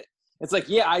at it. It's like,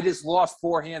 yeah, I just lost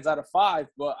 4 hands out of 5,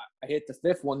 but I hit the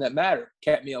 5th one that mattered,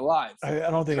 kept me alive. I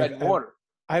don't think water.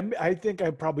 I think I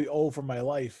probably owe for my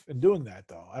life in doing that,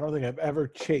 though. I don't think I've ever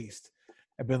chased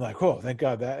and been like, oh, thank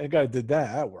God I did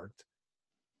that. That worked.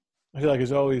 I feel like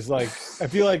it's always like, I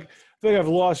feel like I've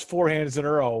lost 4 hands in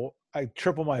a row. I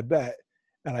triple my bet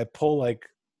and I pull like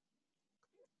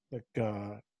I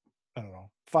don't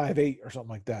know, 5-8 or something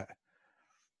like that.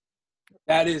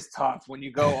 That is tough when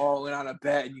you go all in on a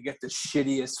bet and you get the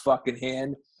shittiest fucking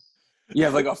hand. You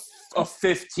have like a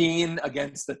 15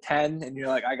 against the 10, and you're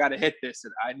like, I got to hit this.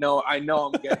 And I know I'm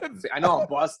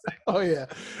busting. Oh yeah.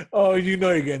 Oh, you're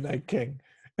getting that king.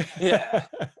 Yeah,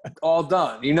 all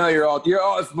done. You're all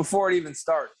before it even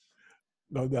starts.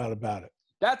 No doubt about it.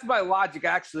 That's my logic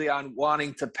actually on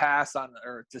wanting to pass on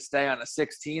or to stay on a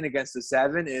 16 against a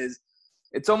 7 is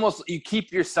it's almost you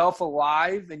keep yourself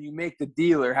alive and you make the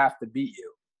dealer have to beat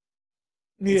you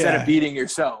instead of beating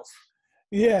yourself.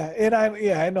 Yeah, and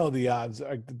I know the odds.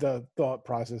 The thought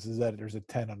process is that there's a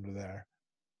 10 under there.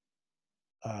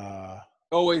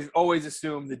 Always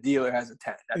assume the dealer has a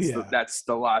 10. That's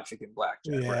the logic in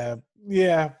blackjack. Yeah, right?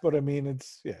 Yeah, but I mean,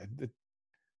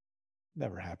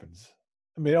 Never happens.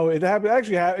 I mean, it happens.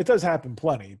 Actually, it does happen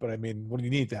plenty, but I mean, when you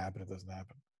need to happen, it doesn't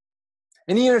happen.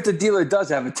 And even if the dealer does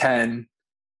have a 10,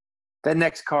 that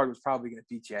next card was probably going to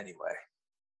beat you anyway.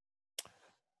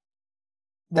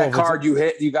 That card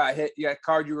you got hit. Yeah,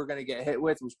 card you were going to get hit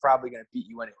with was probably going to beat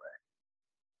you anyway.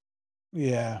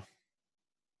 Yeah.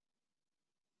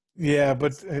 Yeah,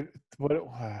 but what?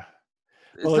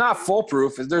 It's not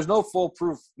foolproof. There's no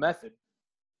foolproof method.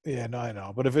 Yeah, no, I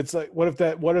know. But if it's like, what if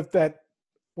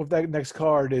that next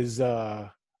card is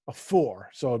a 4?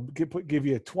 So give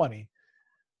you a 20.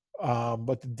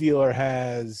 But the dealer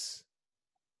has,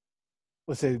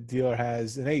 let's say the dealer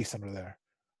has an ace under there.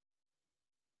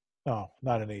 No,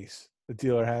 not an ace. The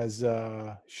dealer has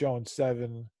shown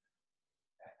 7.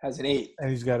 Has an 8. And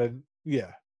he's got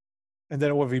and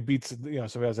then what if he beats, somebody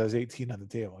else has 18 on the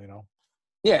table,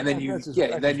 Yeah, and then you're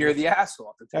the asshole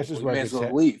at the table. That's just you may as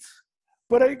well leave.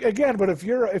 But but if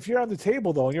you're on the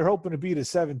table though, and you're hoping to beat a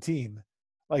 17,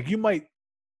 like it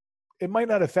might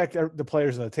not affect the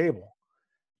players on the table,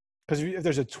 because if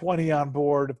there's a 20 on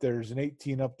board, if there's an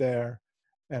 18 up there,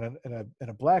 and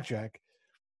a blackjack,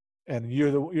 and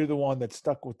you're the one that's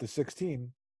stuck with the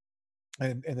 16,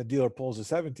 and the dealer pulls a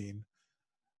 17,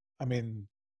 I mean,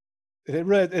 it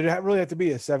really had to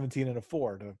be a 17 and a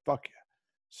 4 to fuck you.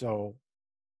 So.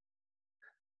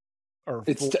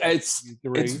 It's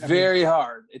very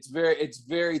hard. It's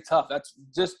very tough. That's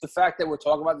just the fact that we're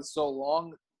talking about this so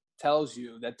long tells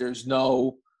you that there's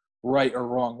no right or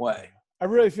wrong way. I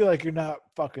really feel like you're not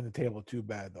fucking the table too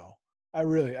bad though. I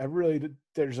really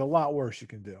there's a lot worse you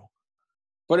can do.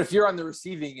 But if you're on the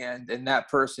receiving end and that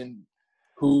person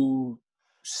who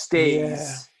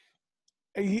stays,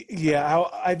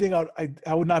 I think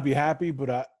I would not be happy,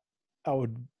 but I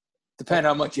would depend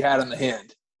how much you had on the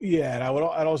hand. Yeah, and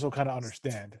I'd also kind of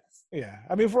understand. Yeah,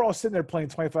 I mean, if we're all sitting there playing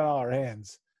 $25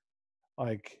 hands,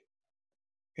 like,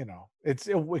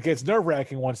 it gets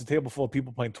nerve-wracking once a table full of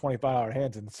people playing $25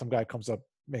 hands and some guy comes up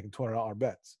making $200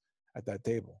 bets at that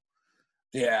table.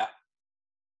 Yeah,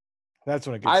 that's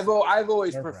when it gets. I've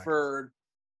always preferred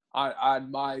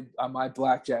on my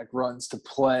blackjack runs to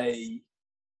play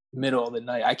middle of the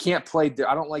night. I can't play.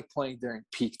 I don't like playing during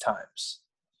peak times.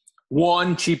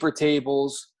 1, cheaper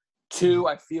tables. 2,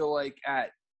 I feel like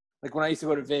when I used to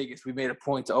go to Vegas, we made a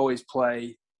point to always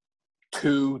play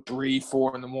 2, 3,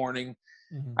 4 in the morning.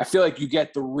 Mm-hmm. I feel like you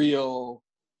get the real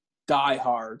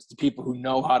diehards, the people who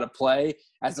know how to play,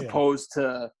 as opposed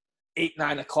to 8,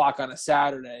 9 o'clock on a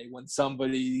Saturday when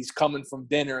somebody's coming from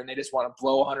dinner and they just want to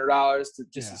blow $100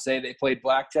 to say they played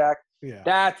blackjack. Yeah.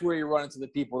 That's where you run into the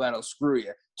people that'll screw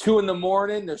you. 2 in the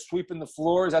morning, they're sweeping the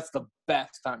floors. That's the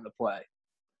best time to play.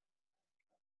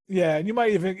 Yeah, and you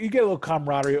get a little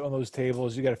camaraderie on those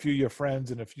tables. You got a few of your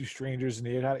friends and a few strangers, and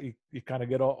you kind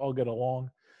of all get along.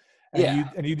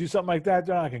 And you do something like that,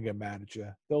 they're not gonna get mad at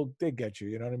you. They get you.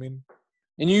 You know what I mean?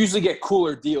 And you usually get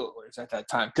cooler dealers at that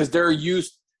time because they're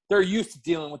used to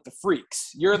dealing with the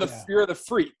freaks. You're the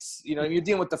freaks. You're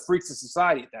dealing with the freaks of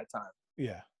society at that time.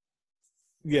 Yeah,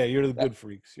 you're the good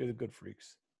freaks. You're the good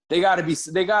freaks. They gotta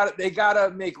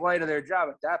make light of their job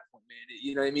at that point, man.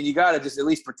 You know what I mean? You gotta just at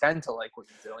least pretend to like what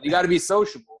you're doing. You gotta be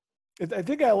sociable. I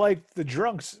think I liked the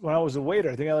drunks when I was a waiter.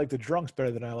 I think I liked the drunks better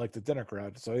than I liked the dinner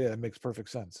crowd. So yeah, it makes perfect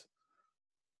sense.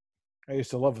 I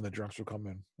used to love when the drunks would come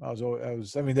in. I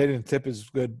mean, they didn't tip as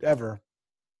good ever,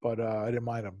 but I didn't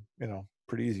mind them.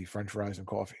 Pretty easy, French fries and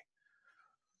coffee.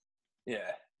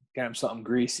 Yeah, get them something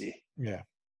greasy. Yeah.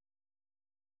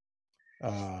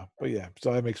 But yeah,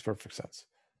 so that makes perfect sense.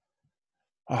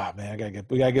 Oh man,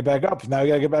 we gotta get back up. Now we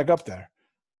gotta get back up there.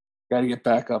 Got to get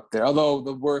back up there. Although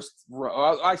the worst,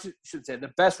 I should say,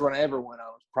 the best run I ever went on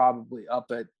was probably up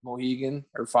at Mohegan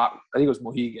or Fox. I think it was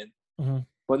Mohegan. Mm-hmm.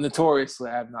 But notoriously,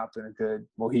 I have not been a good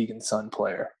Mohegan Sun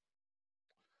player.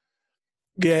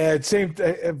 Yeah,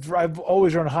 I've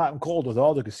always run hot and cold with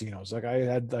all the casinos. Like I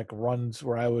had runs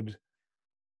where I don't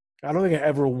think I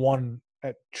ever won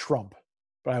at Trump,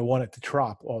 but I won at the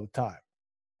Trop all the time.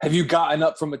 Have you gotten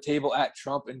up from a table at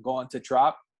Trump and gone to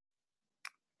Trop?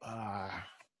 I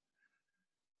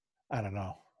don't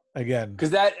know. Again,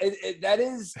 because there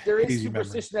is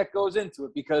superstition that goes into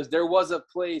it. Because there was a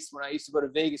place when I used to go to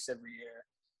Vegas every year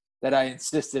that I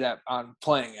insisted on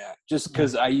playing at, just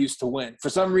because I used to win. For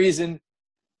some reason,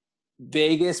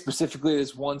 Vegas, specifically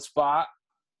this one spot,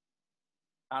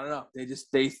 I don't know. They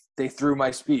threw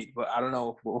my speed, but I don't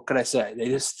know what could I say. They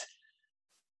used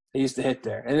to hit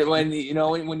there, and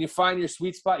when you find your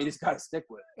sweet spot, you just got to stick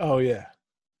with it. Oh yeah,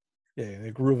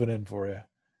 they're grooving in for you.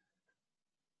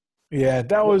 Yeah,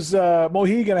 that was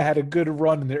Mohegan. I had a good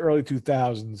run in the early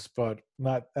 2000s, but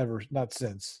not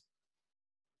since.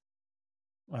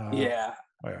 Yeah,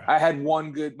 Yeah. I had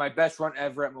my best run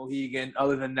ever at Mohegan.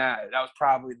 Other than that, that was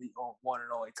probably the one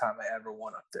and only time I ever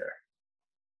won up there.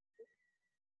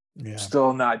 Yeah.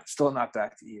 Still not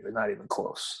back to even, not even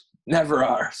close. Never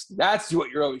are. That's what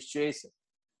you're always chasing.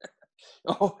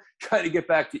 Trying to get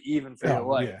back to even for your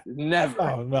life. Yeah. Never.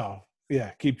 Oh, no.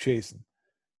 Yeah, keep chasing.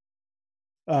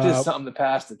 Just something to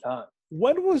pass the time.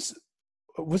 When was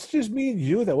it just me and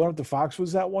you that went up to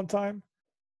Foxwoods that one time?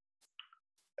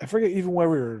 I forget even where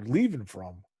we were leaving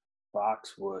from.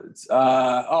 Foxwoods.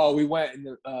 We went in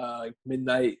the like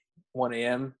midnight, 1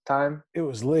 a.m. time. It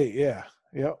was late, yeah.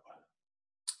 Yep.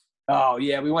 Oh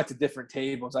yeah, we went to different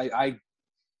tables. I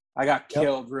got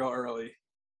killed real early.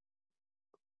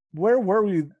 Where were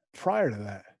we prior to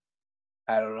that?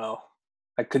 I don't know.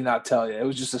 I could not tell you. It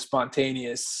was just a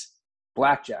spontaneous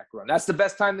blackjack run. That's the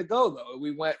best time to go, though.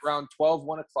 We went around 12,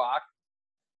 1 o'clock.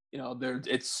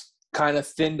 It's kind of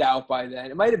thinned out by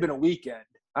then. It might have been a weekend.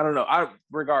 I don't know.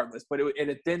 Regardless, but it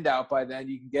had thinned out by then.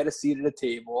 You can get a seat at a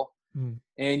table,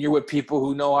 and you're with people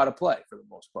who know how to play for the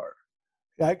most part.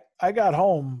 I got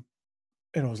home,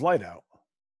 and it was light out.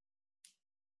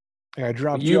 I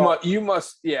dropped you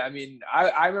must. Yeah, I mean,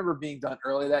 I remember being done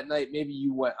early that night. Maybe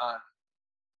you went on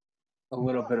a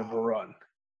little bit of a run.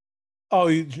 Oh,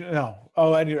 no.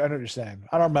 Oh, I know what you're saying.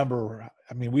 I don't remember.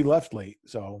 I mean, we left late,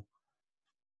 so.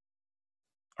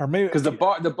 Or maybe because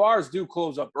the bars do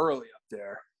close up early up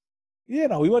there. Yeah,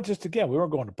 no, we went just again. We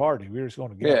weren't going to party. We were just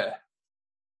going to get. Yeah.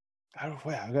 I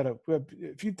gotta.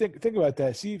 If you think about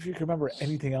that, see if you can remember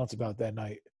anything else about that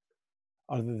night,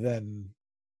 other than,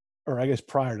 or I guess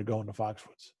prior to going to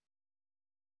Foxwoods.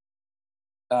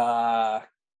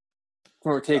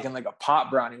 We were taking like a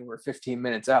pot brownie. We were 15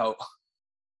 minutes out.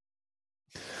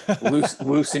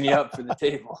 Loosen you up for the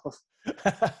table.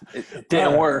 It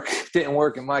didn't work. Didn't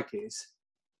work in my case.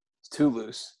 It's too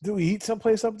loose. Do we eat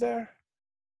someplace up there?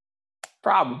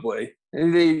 Probably.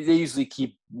 They usually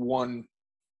keep one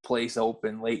place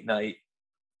open late night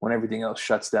when everything else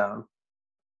shuts down.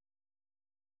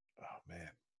 Oh man,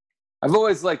 I've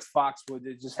always liked Foxwood.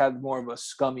 It just had more of a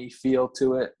scummy feel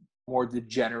to it, more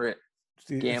degenerate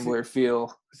gambler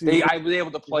feel. I was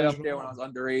able to play up there when I was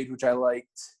underage, which I liked.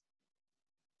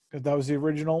 That was the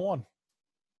original one.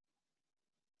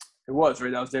 It was,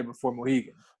 right? That was there before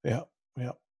Mohegan. Yeah.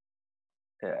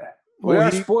 We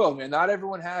are spoiled, man. Not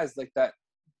everyone has like that.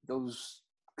 Those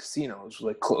casinos,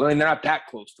 like, I mean, they're not that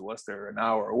close to us. They're an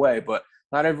hour away, but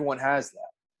not everyone has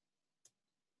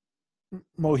that.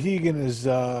 Mohegan is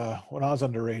when I was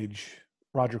underage.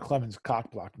 Roger Clemens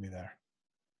cock blocked me there.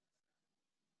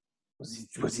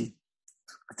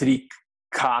 Did he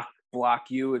cock block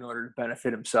you in order to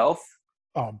benefit himself?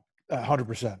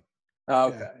 100%.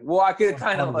 Okay. Yeah. Well, I could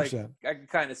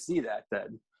kind of see that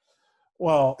then.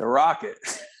 Well, the Rocket.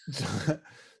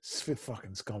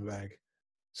 Fucking scumbag.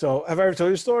 So, have I ever told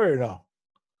you a story or no?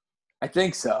 I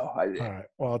think so. All right.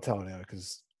 Well, I'll tell it now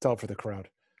because tell it for the crowd.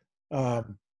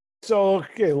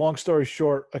 Long story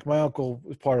short, like my uncle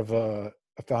was part of a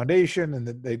foundation, and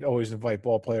they'd always invite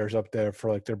ball players up there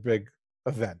for like their big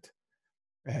event.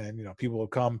 And, people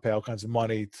would come, pay all kinds of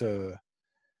money to,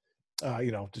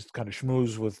 just kind of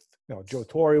schmooze with, Joe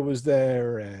Torre was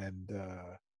there, and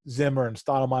Zimmer and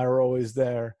Stottlemyre were always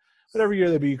there. But every year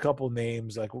there'd be a couple of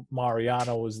names, like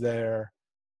Mariano was there.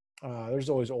 There's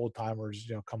always old timers,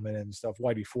 coming in and stuff.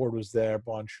 Whitey Ford was there a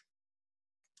bunch.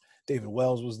 David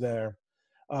Wells was there.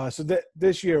 So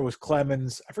this year was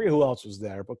Clemens. I forget who else was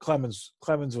there, but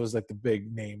Clemens was like the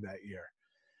big name that year.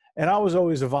 And I was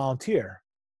always a volunteer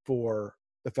for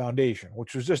the foundation,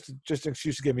 which was just an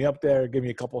excuse to get me up there, give me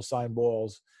a couple of signed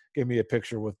balls, give me a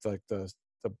picture with like the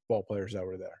ball players that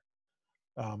were there.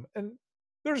 And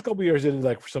there's a couple of years I did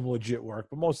like some legit work,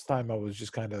 but most of the time I was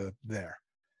just kind of there.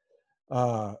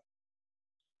 So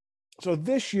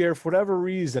this year, for whatever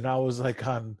reason, I was like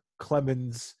on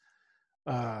Clemens'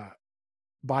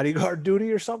 bodyguard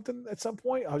duty or something at some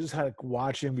point. I was just kind of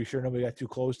watching, be sure nobody got too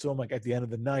close to him. Like at the end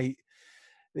of the night,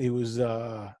 it was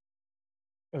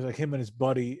like him and his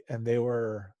buddy, and they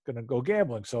were gonna go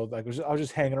gambling. So like I was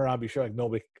just hanging around, be sure like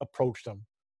nobody approached them,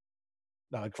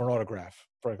 like for an autograph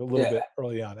for like a little bit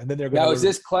early on, and then they're gonna. Now is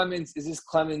this Clemens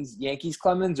Yankees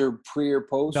Clemens or pre or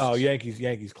post? No, Yankees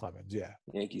Clemens, yeah.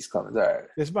 Yankees Clemens, all right.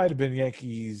 This might have been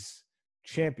Yankees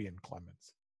champion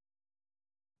Clemens.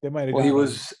 They might have. Well, he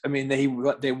was. I mean, they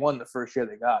won the first year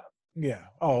they got him. Yeah.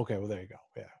 Oh, okay. Well, there you go.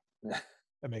 Yeah,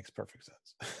 that makes perfect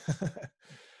sense.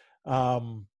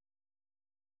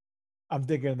 I'm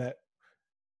thinking that.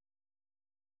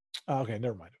 Okay,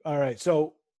 never mind. All right,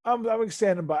 so I'm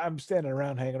standing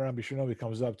around, hanging around, be sure nobody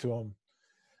comes up to him,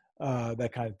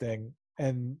 that kind of thing.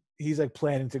 And he's like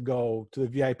planning to go to the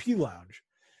VIP lounge.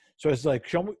 So it's like,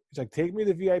 show me. It's like, take me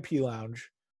to the VIP lounge,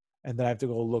 and then I have to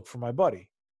go look for my buddy.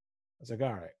 I was like,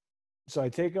 all right. So I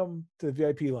take him to the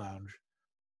VIP lounge,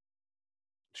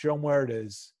 show him where it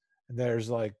is, and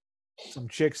there's like some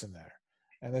chicks in there,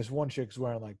 and there's one chick's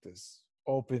wearing like this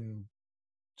open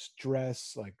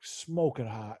dress, like smoking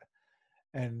hot,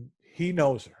 and he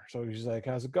knows her. So he's like,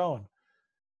 "How's it going?"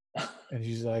 And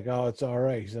she's like, "Oh, it's all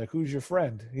right." He's like, "Who's your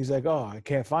friend?" He's like, "Oh, I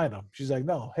can't find him." She's like,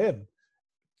 "No, him."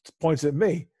 Points at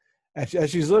me, and as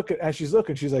she's looking,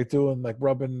 she's like doing like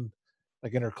rubbing,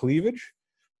 like in her cleavage,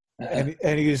 and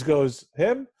he just goes,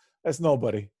 "Him? That's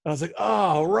nobody." And I was like,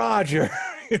 "Oh, Roger,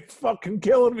 you're fucking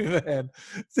killing me, man.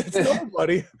 It's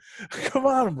nobody. Come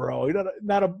on, bro. You're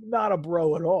not a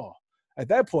bro at all." At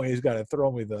that point, he's got to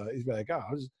throw me he's like, "Oh,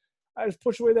 I just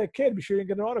push away that kid. Be sure you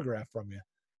didn't get an autograph from you."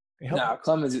 No,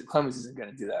 Clemens isn't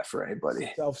going to do that for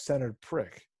anybody. Self-centered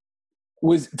prick.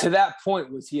 To that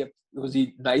point, was he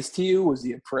nice to you? Was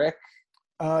he a prick?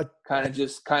 Kind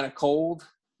of cold?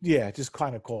 Yeah, just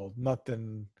kind of cold.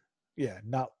 Nothing,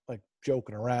 not like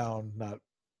joking around, not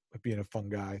like being a fun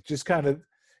guy. Just kind of,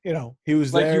 he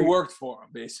was like there. You worked for him,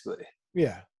 basically.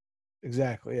 Yeah,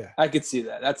 exactly, yeah. I could see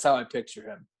that. That's how I picture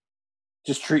him.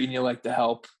 Just treating you like the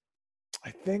help. I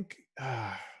think,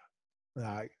 I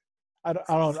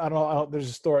don't.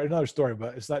 There's another story,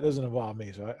 but it doesn't involve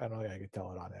me, so I don't think I can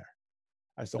tell it on air.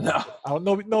 I just don't. No. I don't.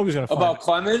 Nobody's gonna find about it.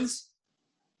 Clemens.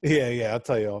 Yeah. I'll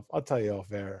tell you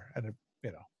off air, and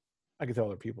I can tell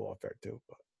other people off air too,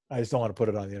 but I just don't want to put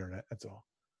it on the internet. That's all.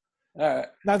 All right.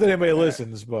 Not that anybody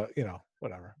listens, but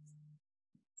whatever.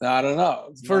 I don't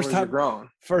know. First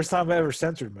time I ever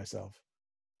censored myself.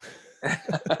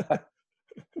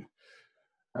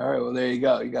 All right. Well, there you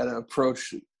go. You got to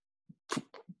approach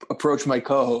my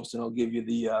co-host, and I'll give you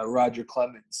the Roger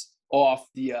Clemens off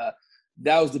the.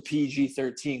 That was the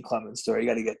PG-13 Clemens story. You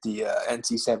got to get the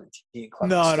NC-17 Clemens story.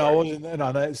 No, it wasn't. No,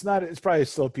 it's not. It's probably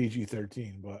still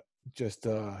PG-13, but just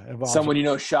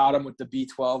someone shot him with the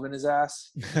B-12 in his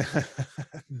ass.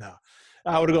 No,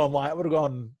 I would have gone live. I would have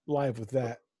gone live with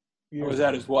that. Or was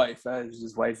that his wife? That was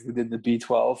his wife who did the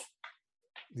B-12.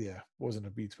 Yeah, wasn't a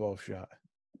B-12 shot.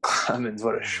 Clemens,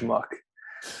 what a schmuck.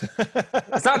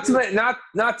 It's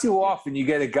not too often you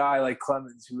get a guy like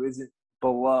Clemens who isn't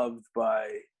beloved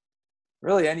by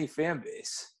really any fan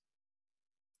base.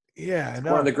 Yeah,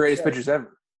 one of the greatest pitchers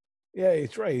ever. Yeah,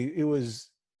 it's right. He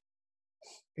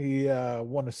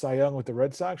won a Cy Young with the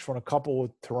Red Sox, won a couple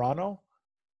with Toronto.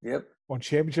 Yep. Won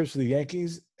championships with the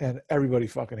Yankees, and everybody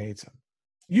fucking hates him.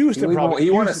 He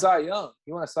won a Cy Young.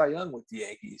 He won a Cy Young with the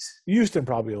Yankees. Houston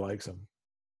probably likes him.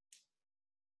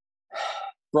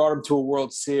 Brought him to a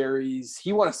World Series.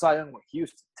 He won a Cy Young with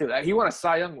Houston, too. He won a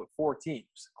Cy Young with 4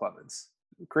 teams, Clemens.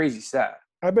 Crazy stat.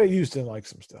 I bet Houston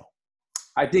likes him still.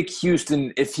 I think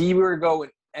Houston, if he were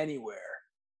going anywhere,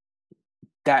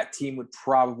 that team would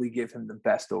probably give him the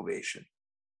best ovation.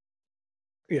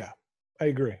 Yeah, I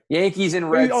agree. Yankees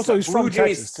and Red Sox. Also, he's from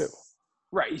Texas, too.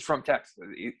 Right, he's from Texas.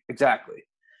 Exactly.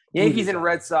 Yankees and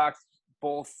Red Sox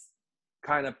both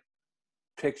kind of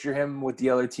picture him with the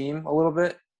other team a little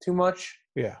bit too much.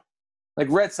 Yeah. Like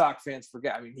Red Sox fans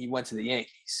forget. I mean, he went to the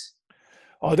Yankees.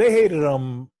 Oh, they hated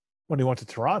him when he went to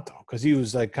Toronto because he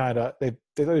was like kind of – they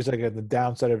thought he was like at the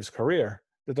downside of his career.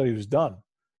 They thought he was done.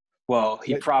 Well,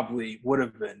 he probably would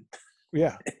have been.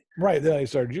 Yeah. Right. Then he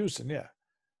started juicing, yeah.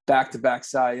 Back-to-back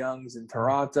Cy Youngs in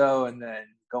Toronto and then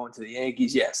going to the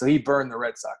Yankees. Yeah, so he burned the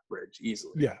Red Sox bridge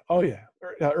easily. Yeah. Oh, yeah.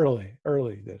 Early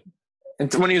he did.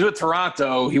 And when he was with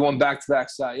Toronto, he won back-to-back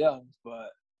Cy Youngs, but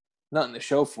nothing to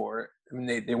show for it. I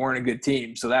mean, they weren't a good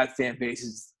team, so that fan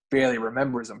base barely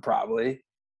remembers him probably.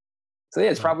 So, yeah,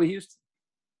 it's probably Houston.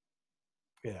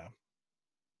 Yeah.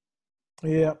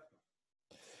 Yeah.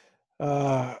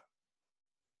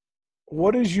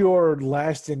 What is your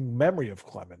lasting memory of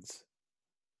Clemens?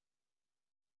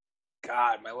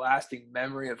 God, my lasting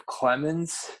memory of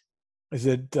Clemens? Is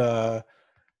it of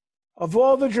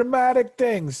all the dramatic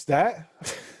things that?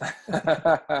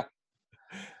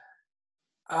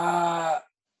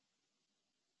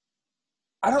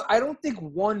 I don't think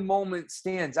one moment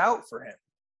stands out for him.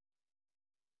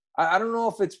 I don't know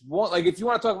if it's one. Like, if you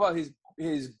want to talk about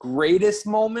his greatest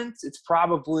moments, it's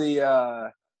probably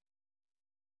in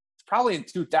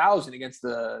 2000 against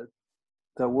the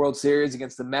World Series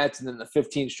against the Mets, and then the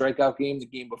 15 strikeout game the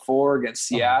game before against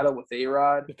Seattle with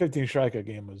A-Rod. The 15 strikeout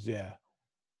game was yeah.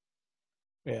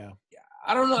 I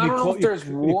don't know. I don't know if there's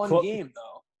one game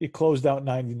though. He closed out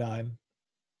 99.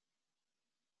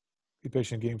 He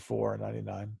pitched in Game 4 in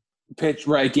 99. Pitched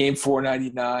right, Game 4,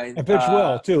 99. And pitched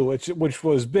well too, which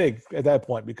was big at that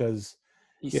point because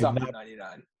he sucked in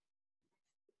 99.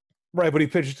 Right, but he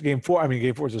pitched game 4. I mean,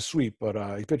 game 4 is a sweep, but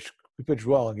he pitched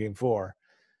well in game 4,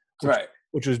 Right.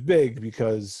 which was big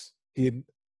because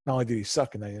not only did he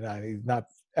suck in '99, he's not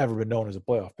ever been known as a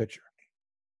playoff pitcher.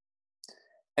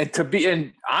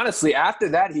 And honestly, after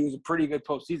that, he was a pretty good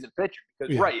postseason pitcher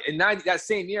because in that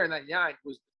same year in '99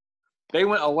 they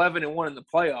went 11-1 in the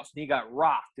playoffs and he got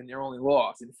rocked in their only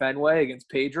loss in Fenway against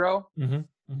Pedro. Mm-hmm.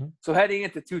 Mm-hmm. So heading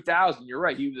into 2000, you're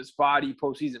right, he was a spotty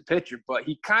postseason pitcher, but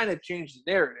he kind of changed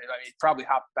the narrative. I mean, he probably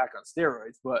hopped back on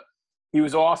steroids, but he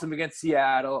was awesome against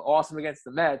Seattle, awesome against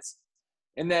the Mets,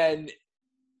 and then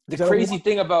the crazy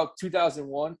thing about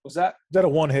 2001 was that a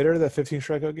one hitter, that 15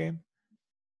 strikeout game.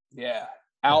 Yeah.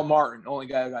 Al Martin, only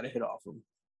guy who got a hit off him.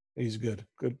 He's good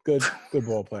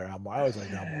ball player. Al Martin. I always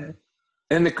like Al Martin.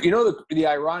 And the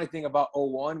ironic thing about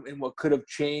 01 and what could have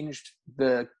changed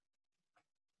the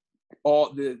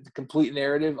complete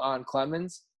narrative on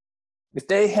Clemens, if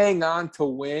they hang on to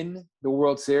win the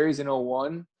World Series in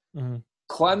 01, mm-hmm.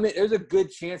 There's a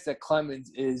good chance that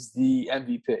Clemens is the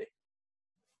MVP.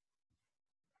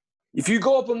 If you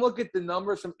go up and look at the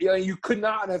numbers, you could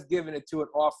not have given it to an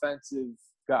offensive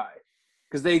guy.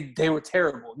 Because they were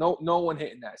terrible. No one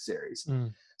hit in that series.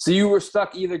 Mm. So you were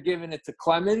stuck either giving it to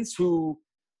Clemens, who,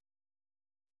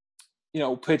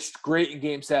 pitched great in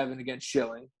Game 7 against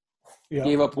Schilling,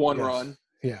 gave up one run.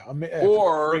 Yeah,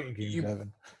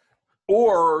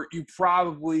 or you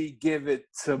probably give it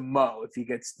to Mo if he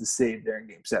gets the save there in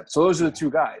Game 7. So those are the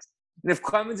two guys. And if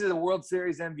Clemens is a World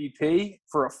Series MVP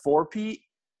for a four-peat,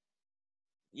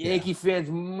 Yankee fans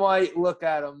might look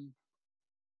at him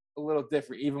a little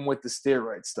different, even with the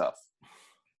steroid stuff.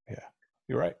 Yeah,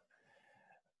 you're right.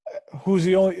 Who's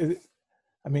the only?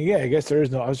 I mean, I guess there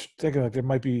is no. I was thinking like there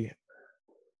might be.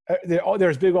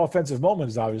 There's big offensive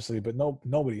moments, obviously, but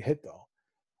nobody hit though.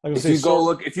 Like if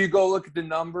you go look at the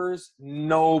numbers,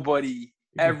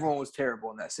 everyone was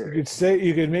terrible in that series.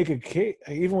 You could make a case,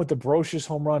 even with the Brocious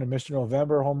home run and Mr.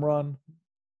 November home run.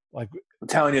 Like I'm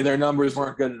telling you, their numbers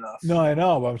weren't good enough. No, I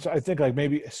know, but I think like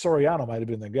maybe Soriano might have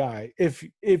been the guy if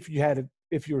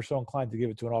you were so inclined to give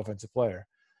it to an offensive player.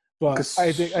 But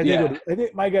I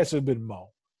think my guess would have been Mo.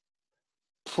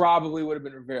 Probably would have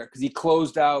been Rivera because he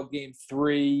closed out Game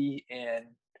 3 and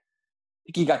I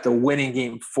think he got the winning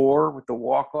Game 4 with the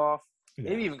walk off.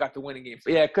 Yeah. Maybe even got the winning game.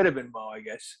 Yeah, it could have been Mo. I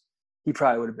guess he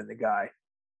probably would have been the guy.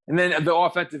 And then the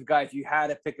offensive guy, if you had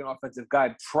to pick an offensive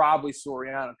guy, probably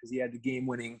Soriano because he had the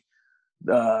game-winning.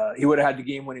 He would have had the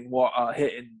game-winning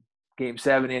hit in Game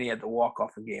 7, and he had the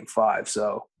walk-off in Game 5.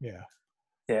 So yeah,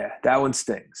 that one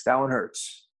stings. That one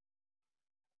hurts.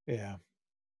 Yeah.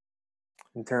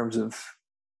 In terms of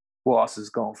losses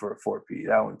going for a 4P,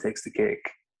 that one takes the cake.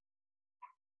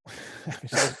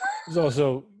 It was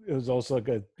also like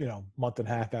a month and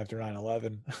a half after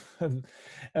 9/11, and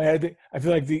I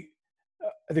feel like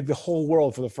I think the whole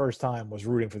world for the first time was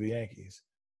rooting for the Yankees.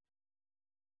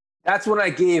 That's when I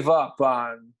gave up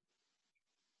on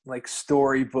like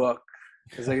storybook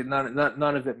because like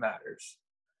none of it matters.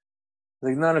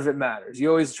 Like none of it matters. You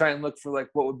always try and look for like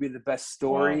what would be the best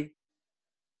story.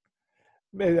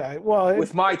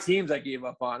 With my teams, I gave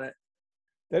up on it.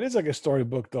 That is like a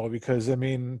storybook though, because I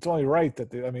mean it's only right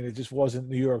that it just wasn't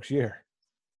New York's year.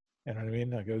 You know what I mean?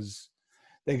 Like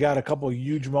they got a couple of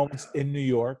huge moments in New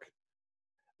York.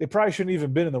 They probably shouldn't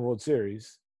even been in the World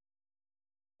Series.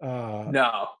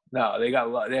 No, they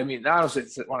got lucky. I mean, I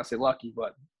don't want to say lucky,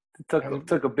 but it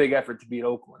took a big effort to beat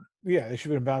Oakland. Yeah, they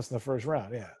should have been bounced in the first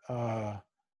round. Yeah,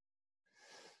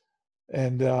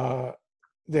 and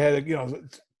they had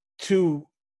two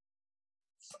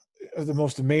of the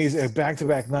most amazing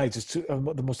back-to-back nights. It's two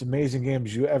of the most amazing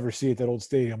games you ever see at that old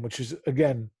stadium, which is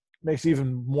again makes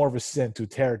even more of a sin to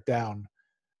tear it down.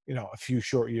 A few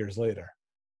short years later.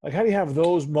 Like, how do you have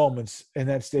those moments in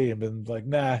that stadium and like,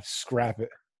 nah, scrap it?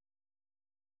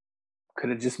 Could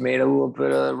have just made a little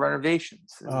bit of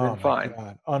renovations. It's been fine.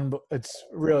 God. It's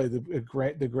really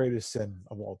the greatest sin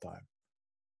of all time.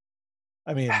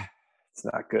 I mean, it's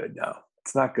not good. No,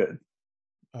 it's not good.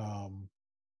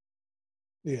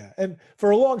 Yeah, and for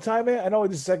a long time, man, I know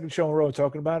this is the second show in a row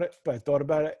talking about it, but I thought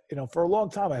about it. For a long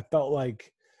time, I felt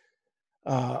like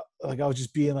I was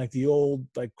just being like the old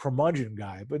like curmudgeon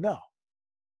guy, but no.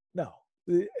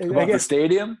 About the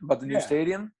stadium? About the new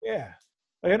stadium? Yeah.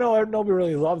 Like, I know nobody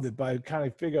really loved it, but I kind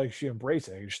of figured like she embraced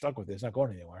it. You're stuck with it. It's not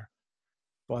going anywhere.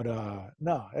 But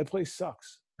no, that place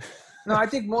sucks. No, I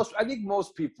think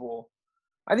most people.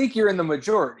 I think you're in the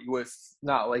majority with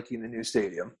not liking the new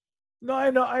stadium. No,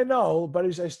 I know, but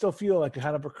I still feel like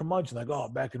kind of a curmudgeon.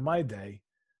 Like, back in my day,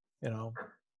 but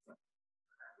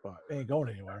it ain't going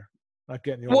anywhere. Not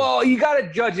getting the Well, you got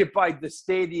to judge it by the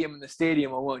stadium and the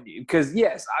stadium alone. Because,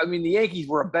 yes, I mean, the Yankees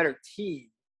were a better team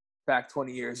back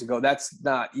 20 years ago. That's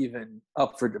not even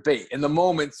up for debate. And the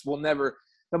moments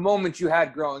you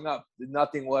had growing up,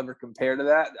 nothing will ever compare to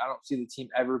that. I don't see the team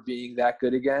ever being that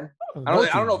good again. I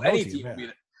don't know if any team will be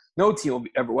that. No team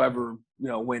will ever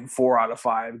win 4 out of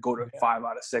 5, go to 5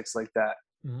 out of 6 like that.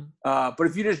 Mm-hmm. But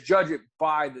if you just judge it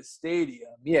by the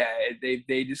stadium,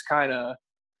 they just kind of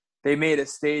they made a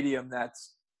stadium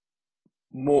that's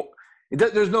more.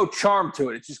 There's no charm to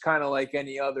it. It's just kind of like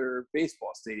any other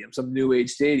baseball stadium, some new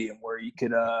age stadium where you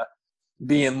could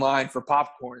be in line for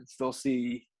popcorn and still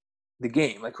see the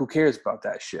game. Like, who cares about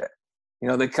that shit?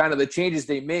 The changes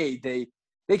they made, they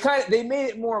made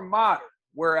it more modern.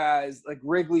 Whereas like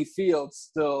Wrigley Field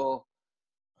still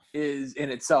is in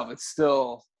itself. It's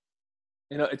still,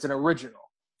 it's an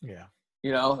original. Yeah.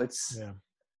 It's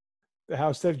the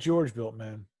house that George built,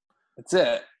 man. That's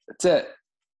it.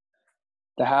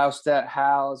 The house that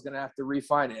Hal is going to have to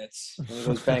refinance when he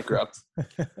goes bankrupt.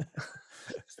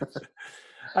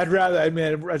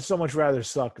 I'd so much rather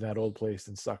suck in that old place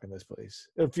than suck in this place.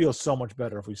 It would feel so much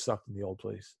better if we sucked in the old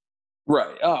place.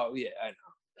 Right. Oh, yeah, I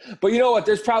know. But you know what?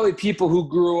 There's probably people who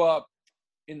grew up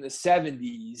in the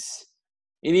 70s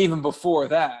and even before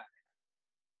that,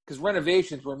 because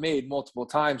renovations were made multiple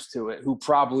times to it, who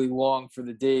probably long for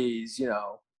the days,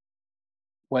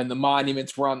 when the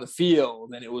monuments were on the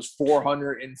field and it was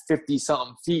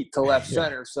 450-something feet to left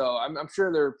center. So I'm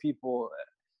sure there are people,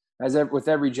 with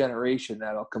every generation,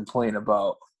 that'll complain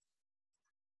about,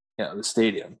 the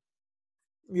stadium.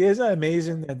 Yeah, isn't that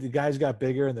amazing that the guys got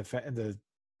bigger and the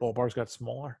ballparks got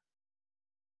smaller?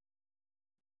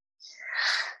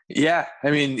 Yeah,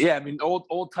 I mean,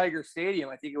 old Tiger Stadium,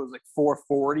 I think it was like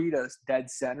 440 to dead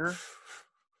center.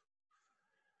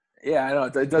 Yeah, I know.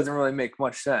 It doesn't really make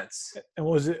much sense. And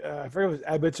was it, I forget if it was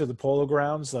Abbott's or the Polo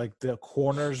Grounds, like the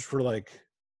corners were like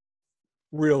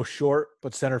real short,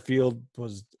 but center field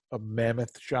was a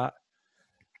mammoth shot.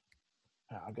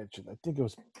 I'll get you. I think it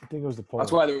was the Polo.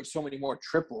 That's why there were so many more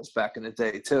triples back in the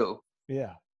day, too.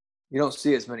 Yeah. You don't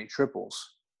see as many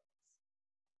triples.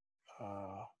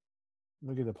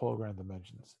 Look at the Polo Ground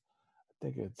dimensions. I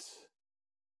think it's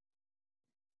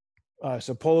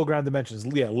so Polo Ground dimensions.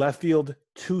 Yeah, left field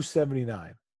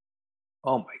 279.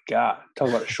 Oh my God! Talk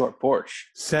about a short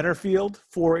porch. Center field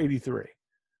 483.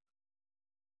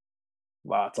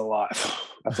 Wow, that's a lot.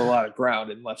 That's a lot of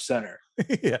ground in left center.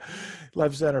 Yeah,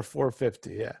 left center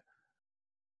 450. Yeah.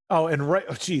 Oh, and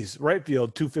right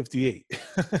field 258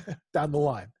 down the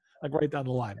line, like right down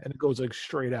the line, and it goes like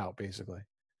straight out basically.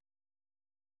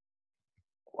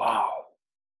 Wow,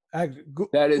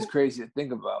 that is crazy to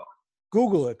think about.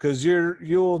 Google it because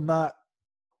you'll not.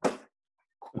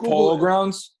 Polo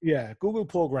Grounds? Yeah, Google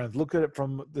Polo Grounds. Look at it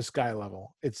from the sky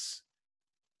level. It's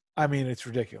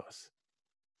ridiculous.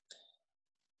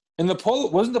 And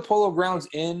wasn't the Polo Grounds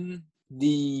in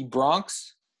the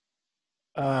Bronx?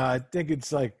 I think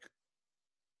it's like,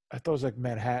 I thought it was like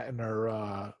Manhattan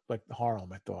or like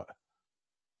Harlem. I thought.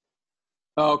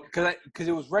 Oh, because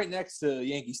it was right next to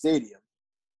Yankee Stadium.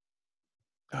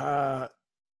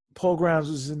 Polo Grounds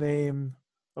is the name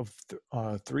of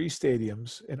 3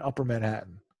 stadiums in Upper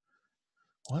Manhattan.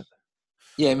 What?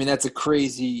 Yeah, I mean that's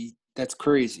crazy.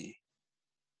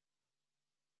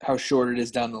 How short it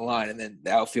is down the line, and then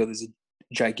the outfield is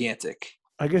gigantic.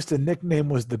 I guess the nickname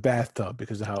was the bathtub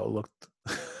because of how it looked,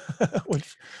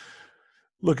 which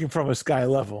looking from a sky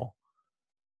level.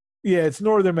 Yeah, it's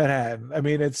northern Manhattan. I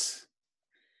mean, it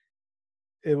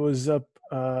was up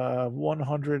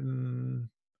 100 and.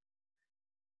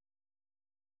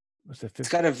 It's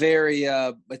got a very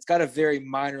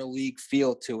minor league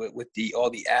feel to it with all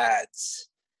the ads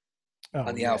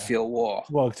on the outfield wall.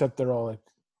 Well, except they're all like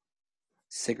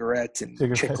cigarettes and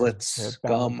chiclets,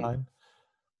 gum.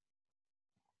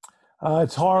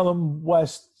 It's Harlem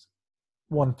West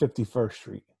 151st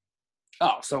Street.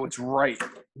 Oh, so it's right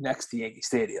next to Yankee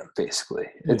Stadium, basically.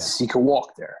 You can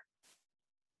walk there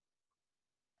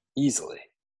easily.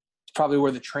 It's probably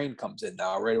where the train comes in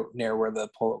now, right near where the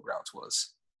Polo Grounds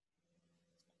was.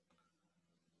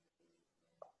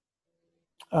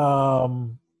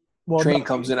 Train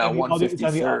comes in at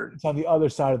 153rd. It's on the other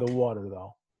side of the water,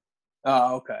 though.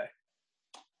 Oh, okay.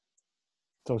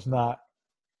 So it's not.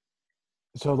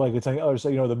 So like it's on the other side.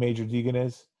 You know where the Major Deegan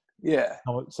is? Yeah.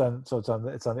 So it's on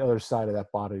the other side of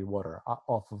that body of water,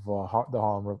 off of the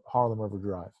Harlem River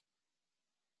Drive.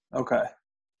 Okay.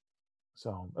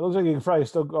 So it looks like you can probably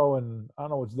still go, and I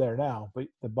don't know what's there now, but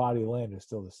the body of land is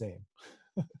still the same.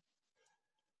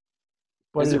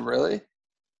 But is it really?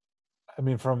 I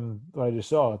mean, from what I just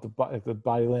saw, the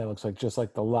body of land looks like just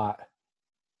like the lot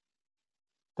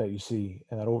that you see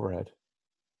in that overhead.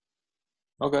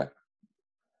 Okay.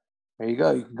 There you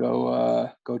go. You can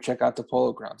go check out the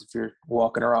Polo Grounds if you're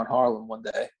walking around Harlem one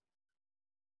day.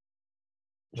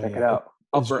 Check it out.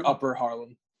 Upper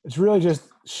Harlem. It's really just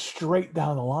straight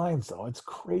down the lines, though. It's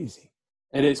crazy.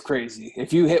 It is crazy.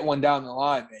 If you hit one down the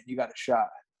line, man, you got a shot.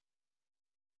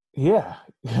 Yeah,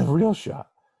 real shot.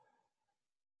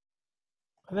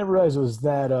 I never realized it was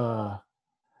that.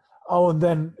 Oh, and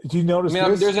then do you notice? I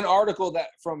mean, there's an article that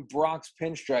from Bronx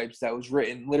Pinstripes that was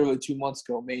written literally 2 months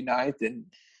ago, May 9th, and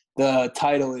the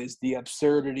title is "The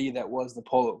Absurdity That Was the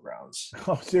Polo Grounds."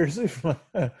 Oh, seriously?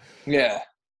 Yeah.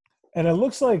 And it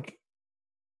looks like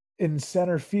in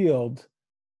center field,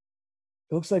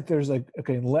 it looks like there's like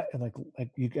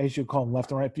you guys should call them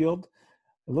left and right field.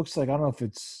 It looks like I don't know if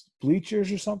it's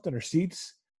bleachers or something or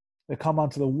seats that come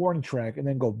onto the warning track and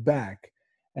then go back,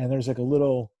 and there's like a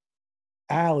little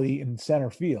alley in center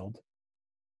field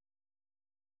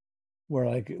where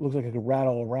like it looks like it could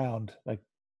rattle around like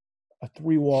a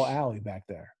 3-wall alley back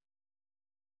there.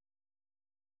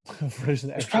 There's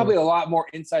probably a lot more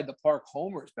inside the park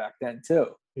homers back then too.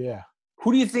 Yeah.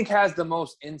 Who do you think has the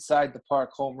most inside the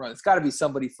park home run? It's got to be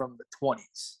somebody from the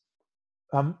 20s.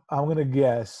 I'm gonna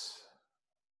guess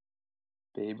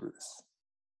Babe Ruth.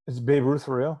 Is Babe Ruth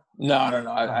for real? No.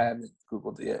 I haven't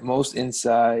Googled it yet. Most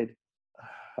inside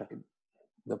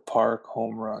the park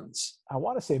home runs. I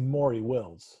want to say Maury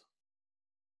Wills.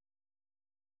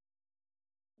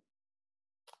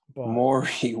 But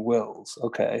Maury Wills.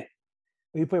 Okay.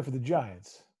 He played for the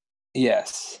Giants.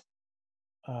 Yes.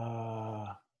 And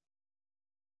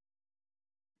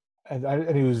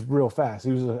he was real fast. I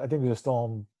think he was a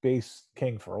stolen base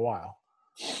king for a while.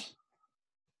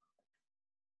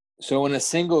 So in a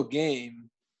single game,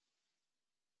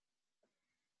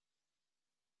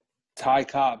 Ty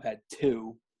Cobb had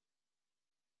 2.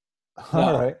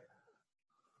 All right.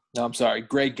 No, I'm sorry.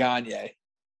 Greg Gagne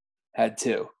had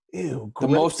 2. Ew. The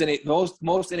most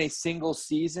in a single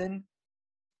season.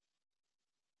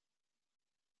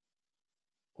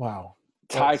 Wow.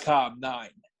 Ty Cobb 9.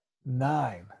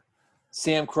 9.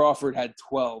 Sam Crawford had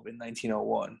 12 in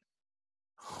 1901.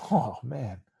 Oh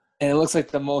man. And it looks like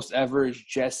the most ever is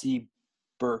Jesse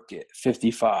Burkett,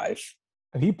 55.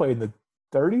 And he played in the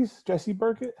 30s, Jesse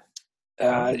Burkett?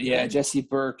 Yeah, Jesse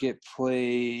Burkett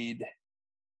played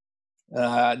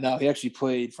no, he actually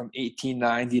played from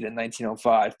 1890 to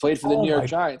 1905. Played for the New York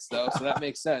Giants, though, so that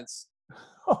makes sense.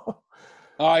 Oh,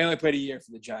 he only played a year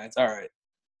for the Giants. All right.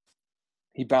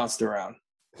 He bounced around.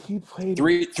 He played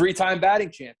three-time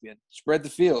batting champion. Spread the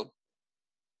field.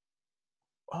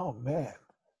 Oh, man.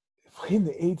 He played in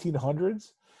the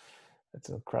 1800s? That's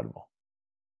incredible.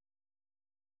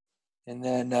 And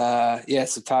then,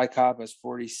 so Ty Cobb has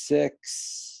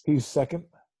 46. He's second?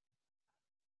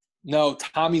 No,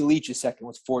 Tommy Leach is second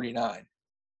with 49.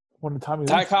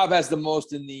 Ty Cobb has the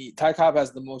most in the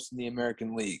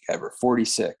American League ever,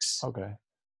 46. Okay.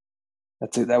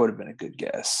 That would have been a good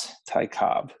guess. Ty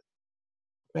Cobb.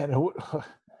 Man,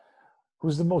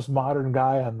 who's the most modern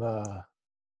guy on the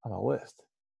list?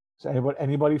 Is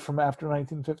anybody from after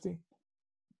 1950?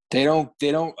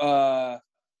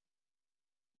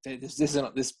 This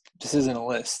isn't a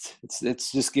list.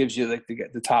 It's just gives you like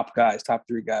the top guys, top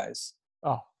 3 guys.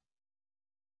 Oh.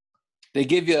 They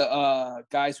give you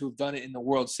guys who've done it in the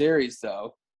World Series,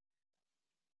 though.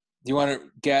 Do you want to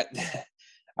get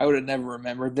 – I would have never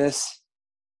remembered this.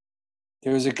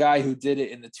 There was a guy who did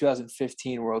it in the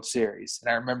 2015 World Series, and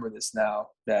I remember this now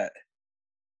that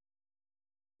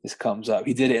this comes up.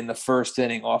 He did it in the first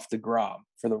inning off DeGrom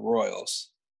for the Royals.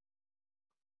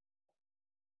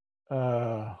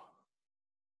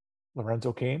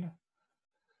 Lorenzo Cain?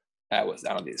 I don't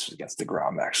think this was against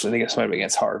DeGrom, actually. I think it might have been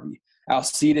against Harvey.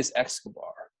 Alcides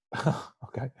Escobar.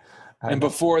 Okay. And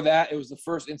before that, it was the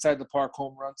first inside the park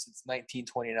home run since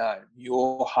 1929.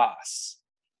 Mule Haas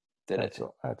did it.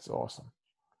 That's awesome.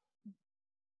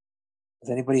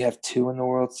 Does anybody have 2 in the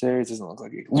World Series? Doesn't look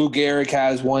like it. Lou Gehrig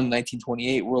has one,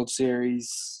 1928 World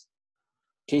Series.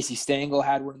 Casey Stengel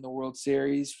had one in the World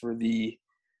Series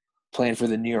playing for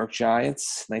the New York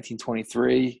Giants,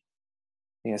 1923.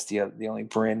 I think that's the only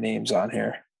brand names on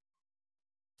here.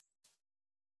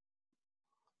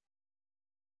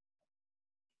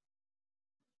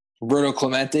 Roberto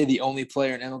Clemente, the only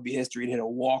player in MLB history to hit a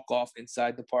walk-off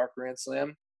inside the park grand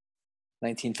slam,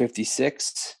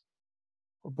 1956.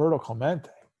 Roberto Clemente.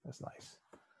 That's nice.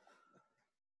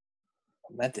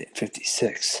 Clemente in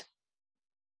 56.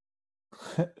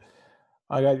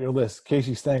 I got your list.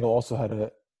 Casey Stengel also had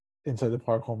a inside the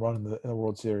park home run in the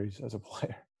World Series as a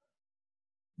player.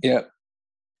 Yep.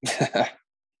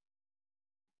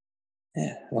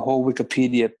 Yeah, the whole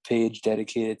Wikipedia page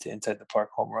dedicated to Inside the Park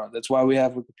home run. That's why we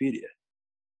have Wikipedia.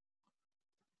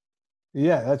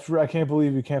 Yeah, that's I can't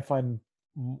believe you can't find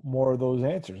more of those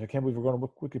answers. I can't believe we're going to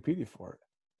Wikipedia for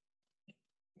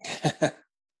it.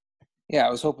 Yeah, I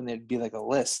was hoping there'd be like a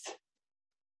list.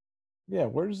 Yeah,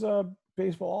 where's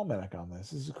Baseball Almanac on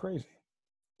this? This is crazy.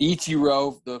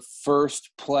 Ichiro, the first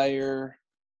player,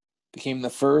 became the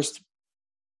first.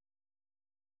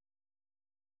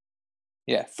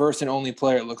 Yeah, first and only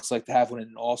player, it looks like, to have one in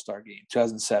an All-Star game,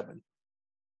 2007.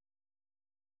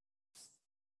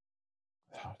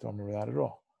 I don't remember that at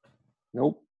all.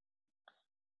 Nope.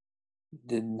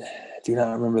 Do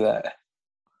not remember that.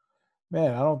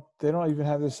 Man, they don't even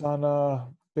have this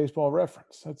on Baseball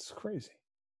Reference. That's crazy.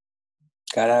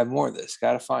 Gotta have more of this.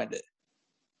 Gotta find it.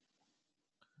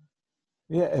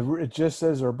 Yeah, it just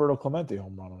says Roberto Clemente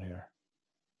home run on here.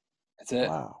 That's it.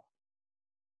 Wow.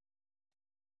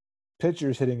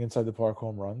 Pitchers hitting inside the park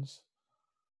home runs.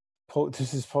 I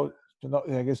guess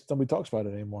nobody talks about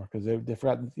it anymore because they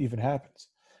forgot it even happens.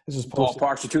 This is posted.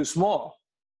 Ballparks are too small.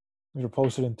 These were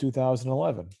posted in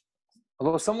 2011.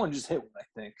 Although someone just hit one, I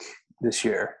think, this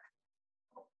year.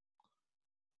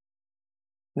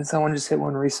 Did someone just hit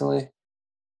one recently?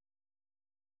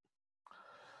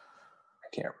 I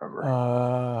can't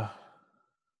remember.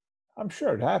 I'm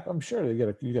sure it happened. I'm sure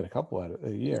you get a couple at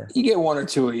a year. You get one or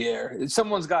two a year.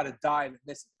 Someone's got to die to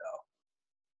miss it, though.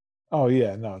 Oh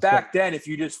yeah, no. Back then, if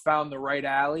you just found the right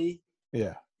alley,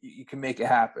 yeah, you can make it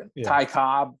happen. Yeah. Ty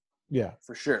Cobb, yeah,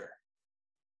 for sure.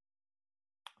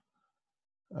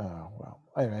 Oh well,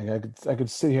 I could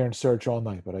sit here and search all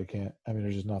night, but I can't. I mean,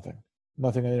 there's just nothing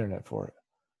on the internet for it.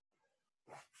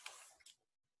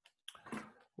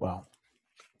 Well,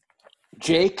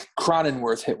 Jake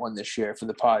Cronenworth hit one this year for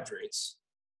the Padres.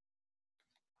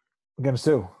 Against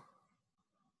who?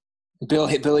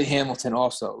 Billy Hamilton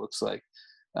also, it looks like.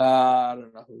 I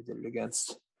don't know who he did it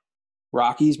against.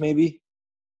 Rockies, maybe?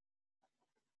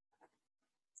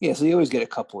 Yeah, so you always get a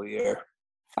couple a year.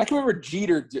 I can remember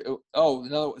Jeter.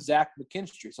 Zach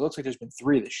McKinstry. So it looks like there's been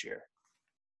 3 this year.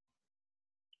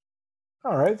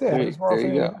 All right, happens more often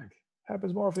than you think.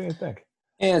 Happens more often than you think.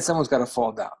 And someone's got to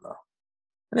fall down, though.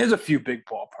 And there's a few big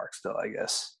ballparks still, I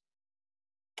guess.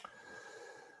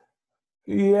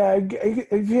 Yeah,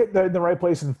 if you hit the right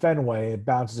place in Fenway, it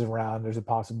bounces around. There's a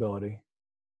possibility.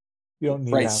 You don't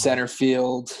need right center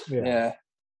field. Yeah.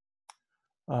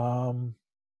 Yeah,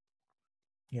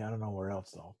 I don't know where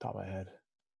else though. Top of my head.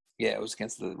 Yeah, it was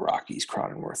against the Rockies.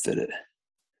 Cronenworth did it.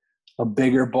 A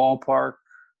bigger ballpark.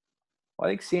 Well,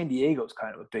 I think San Diego's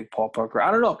kind of a big ballpark. I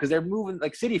don't know because they're moving.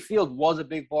 Like Citi Field was a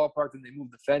big ballpark, then they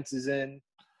moved the fences in.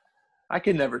 I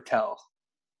can never tell.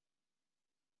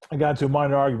 I got into a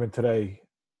minor argument today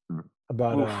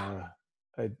about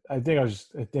it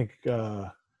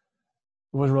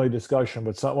wasn't really a discussion,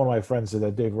 but one of my friends said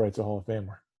that Dave Wright's a Hall of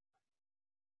Famer.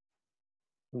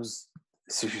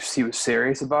 So he was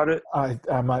serious about it?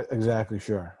 I'm not exactly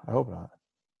sure. I hope not.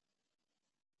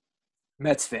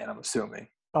 Mets fan, I'm assuming.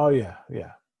 Oh yeah.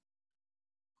 Yeah,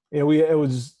 it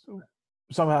was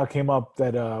somehow came up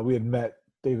that we had met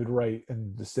David Wright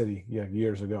in the city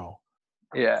years ago.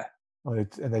 Yeah.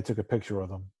 And they took a picture with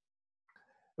him.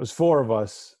 It was 4 of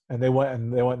us, and they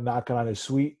went knocking on his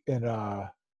suite in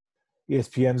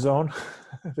ESPN zone.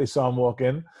 They saw him walk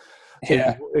in. So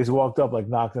yeah. He just walked up, like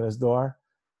knocked on his door,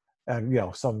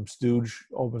 and some stooge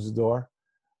opens the door.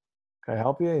 Can I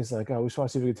help you? He's like, we just want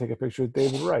to see if we can take a picture with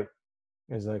David Wright.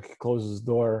 He's like, closes the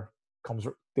door.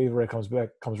 David Wright comes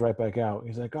right back out.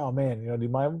 He's like, oh man, do you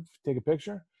mind if we take a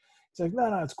picture? He's like,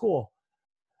 no, it's cool.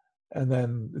 And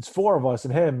then it's 4 of us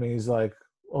and him. And he's like,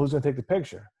 well, who's gonna take the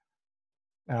picture?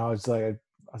 And I was like,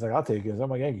 I'll take it.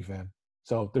 I'm a Yankee fan.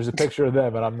 So there's a picture of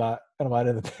them, and I'm not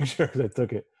in the picture because I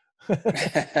took it.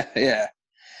 Yeah.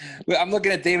 I'm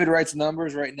looking at David Wright's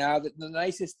numbers right now. The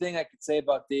nicest thing I could say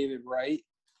about David Wright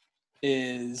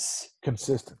is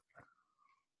consistent.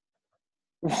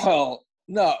 Well,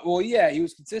 no. Well, yeah, he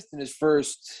was consistent his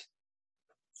first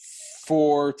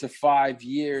 4 to 5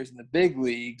 years in the big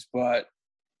leagues, but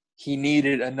he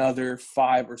needed another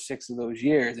 5 or 6 of those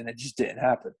years, and it just didn't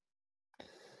happen.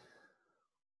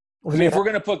 I mean, if we're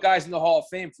going to put guys in the Hall of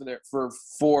Fame for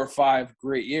 4 or 5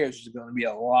 great years, there's going to be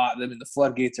a lot. I mean, the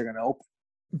floodgates are going to open.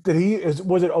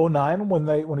 Was it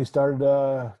 2009 when he started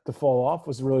to fall off?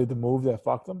 Was it really the move that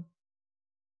fucked him?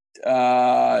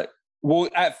 Well,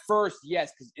 at first,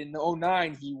 yes, because in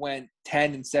 2009 he went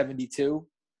 10-72. I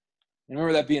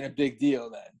remember that being a big deal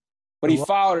then. But he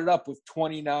followed it up with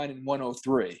 29 and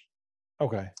 103.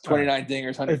 Okay. 29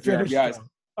 dingers, 100 yards.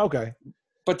 Okay.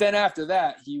 But then after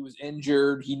that, he was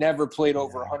injured. He never played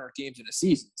over 100 games in a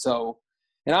season. So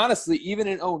And honestly, even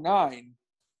in 09,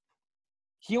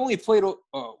 he only played.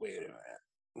 Oh, wait a minute.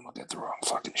 I'm looking at the wrong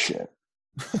fucking shit.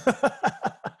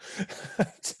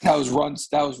 That was runs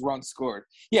scored.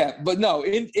 Yeah, but no,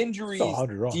 injuries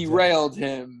runs, derailed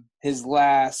him his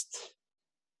last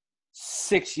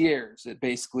 6 years,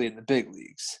 basically in the big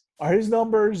leagues. Are his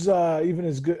numbers even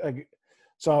as good? Like,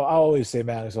 so I always say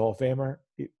Mattingly's a Hall of Famer.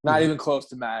 Not even close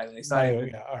to Mattingly. It's not even.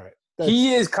 Yeah, all right.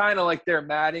 He is kind of like their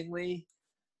Mattingly,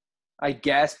 I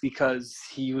guess, because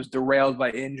he was derailed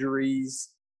by injuries.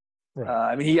 Right.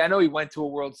 I mean, I know he went to a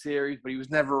World Series, but he was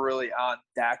never really on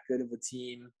that good of a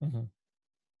team. Mm-hmm.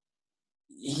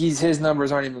 His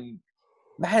numbers aren't even.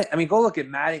 I mean, go look at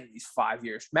Mattingly's 5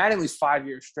 years. Mattingly's 5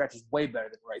 year stretch is way better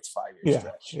than Wright's 5 year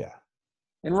stretch. Yeah.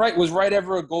 And was Wright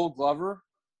ever a Gold Glover?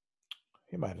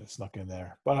 He might have snuck in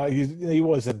there, but he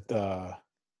wasn't.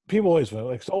 People always win.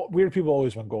 Like, so weird people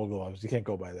always win Gold Gloves. You can't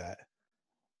go by that.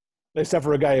 Except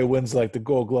for a guy who wins like the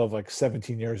Gold Glove like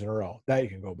 17 years in a row. That you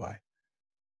can go by.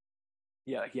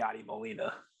 Yeah, like Yadi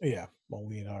Molina. Yeah,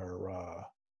 Molina or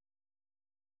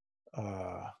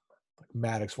like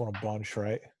Maddox won a bunch,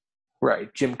 right?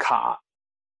 Right, Jim Cott.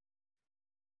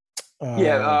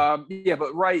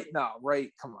 But Wright,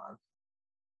 come on.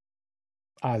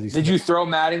 Did you throw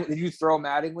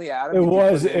Mattingly at him?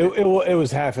 It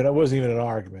was half, and it wasn't even an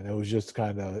argument. It was just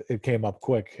kind of it came up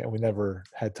quick, and we never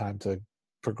had time to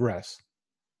progress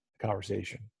the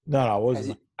conversation. No, it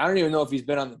wasn't. I don't even know if he's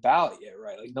been on the ballot yet,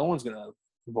 right? Like no one's gonna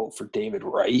vote for David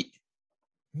Wright.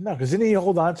 No, because didn't he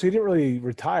hold on? So he didn't really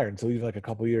retire until even like a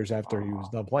couple of years after he was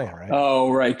done playing, right?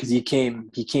 Oh, right, because he came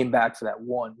back for that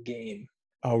one game.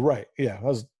 Oh, right, yeah, that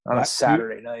was on a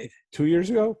Saturday night 2 years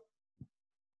ago.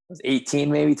 It was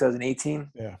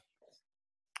 2018. Yeah.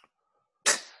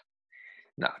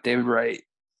 No, David Wright.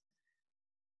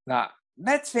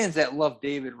 Mets fans that love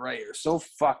David Wright are so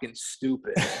fucking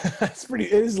stupid.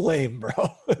 It is lame,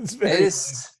 bro.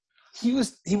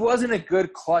 He wasn't a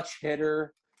good clutch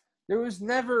hitter.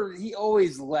 He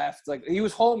always left. Like he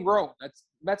was homegrown.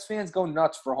 Mets fans go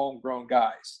nuts for homegrown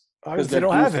guys. Because they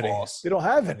don't have any. They don't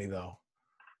have any though.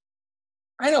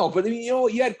 I know, but I mean,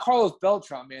 you had Carlos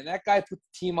Beltran, man. That guy put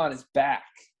the team on his back.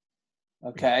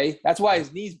 Okay? That's why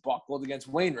his knees buckled against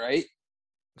Wainwright.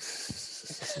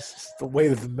 The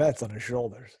weight of the Mets on his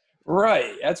shoulders.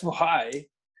 Right. That's why.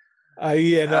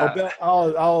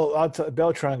 I'll tell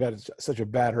Beltran got such a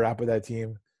bad rap with that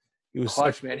team. He was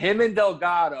clutch, man. Him and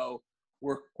Delgado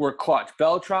were clutch.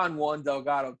 Beltran 1,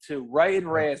 Delgado 2. Wright and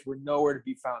Reyes were nowhere to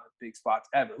be found in big spots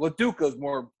ever. LaDuca's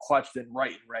more clutch than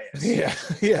Wright and Reyes. Yeah,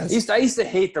 yes. I used to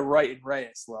hate the Wright and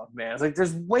Reyes love, man. It's like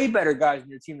there's way better guys in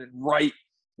your team than Wright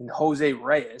and Jose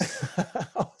Reyes.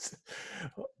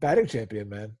 Batting champion,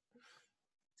 man.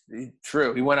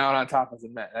 True. He went out on top as a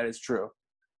Met. That is true.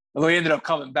 Although he ended up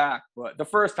coming back. But the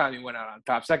first time he went out on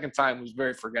top. Second time was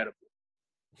very forgettable.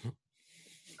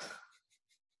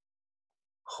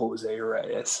 Jose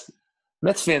Reyes.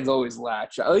 Mets fans always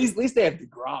latch. At least they have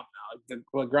DeGrom now.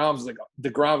 DeGrom's a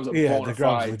bona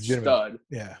fide stud.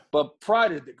 Yeah. But prior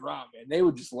to DeGrom, man, they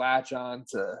would just latch on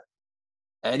to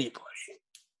anybody.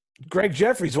 Greg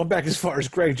Jeffries went back as far as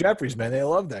Greg Jeffries, man. They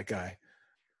love that guy.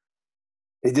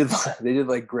 They did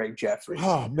like Greg Jeffries.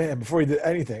 Oh man, before he did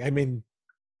anything. I mean,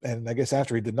 and I guess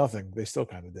after he did nothing, they still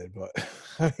kind of did. But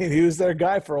I mean, he was their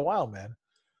guy for a while, man.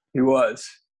 He was.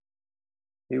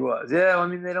 Yeah, I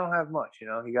mean, they don't have much, You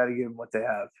got to give them what they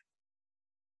have.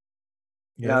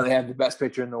 Yeah. Now they have the best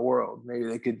pitcher in the world. Maybe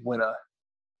they could win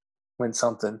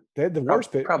something. They had the worst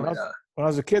pitcher. Probably not. When I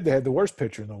was a kid, they had the worst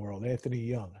pitcher in the world, Anthony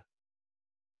Young.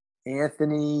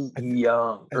 Early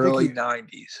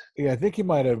 90s. Yeah, I think he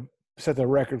might have set the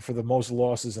record for the most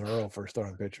losses in a row for a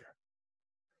starting pitcher.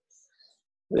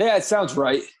 Yeah, it sounds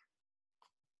right.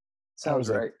 I was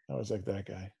like that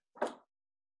guy.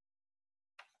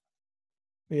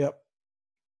 Yep.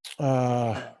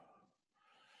 Yeah,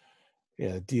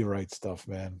 D Wright stuff,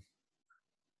 man.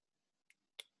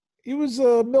 He was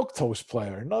a milquetoast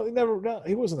player.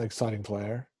 He wasn't an exciting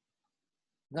player.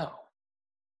 No.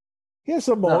 He had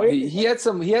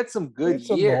some he had some good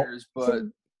years, but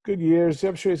good years.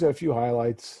 I'm sure he's had a few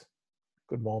highlights,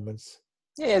 good moments.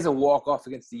 Yeah, he has a walk-off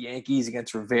against the Yankees,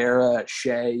 against Rivera at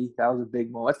Shea. That was a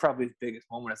big moment. That's probably his biggest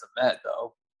moment as a Met,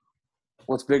 though.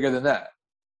 What's bigger than that?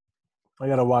 I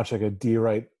got to watch like a D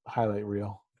Wright highlight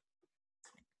reel.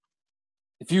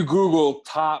 If you Google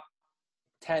top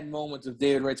 10 moments of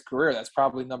David Wright's career, that's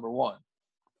probably number one.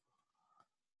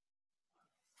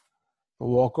 The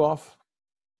walk-off?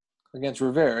 Against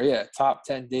Rivera, yeah. Top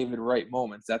 10 David Wright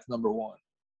moments. That's number one.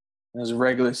 It was a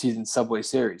regular season Subway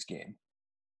Series game.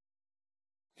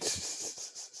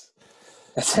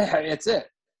 That's it.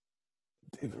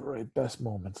 David Wright, best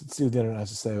moments. Let's see what the internet has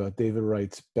to say about David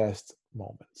Wright's best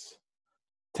moments.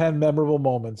 10 memorable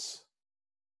moments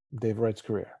in David Wright's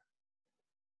career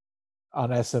on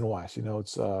SNY. So you know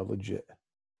it's legit.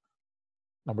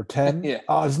 Number 10. Yeah.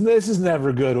 Oh, this is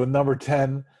never good when number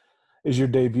 10 is your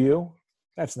debut.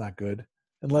 That's not good.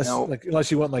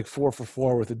 Unless you went like 4 for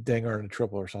 4 with a dinger and a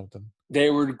triple or something. They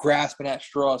were grasping at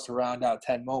straws to round out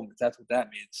 10 moments. That's what that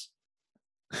means.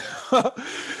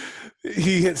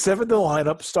 He hit 7th in the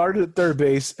lineup, started at third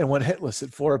base, and went hitless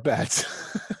at 4 at-bats.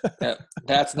 Yeah,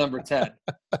 that's number 10.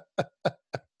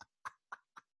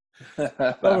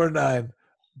 Number 9,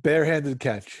 barehanded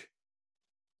catch.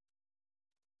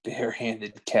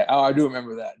 Barehanded catch. Oh, I do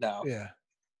remember that now. Yeah.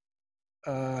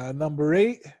 Number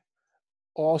 8,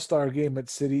 All-Star game at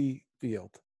Citi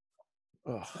Field.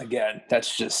 Ugh. Again,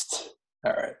 that's just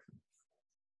all right.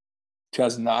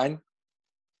 2009?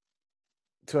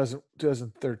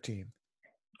 2013.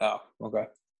 Oh, okay.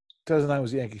 2009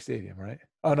 was Yankee Stadium, right?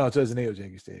 Oh, no, 2008 was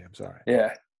Yankee Stadium. Sorry.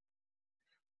 Yeah.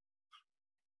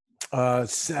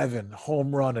 7,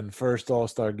 home run in first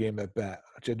All-Star game at bat,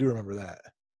 which I do remember that.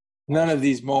 None of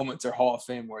these moments are Hall of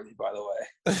Fame worthy, by the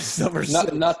way. Number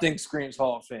 6. Nothing screams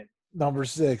Hall of Fame. Number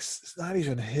 6. It's not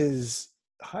even his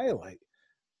highlight.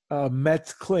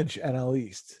 Mets clinch NL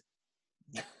East.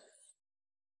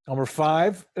 Number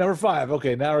 5.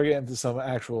 Okay, now we're getting to some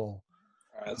actual.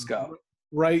 All right, let's go.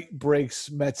 Wright breaks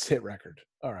Mets hit record.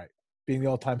 All right. Being the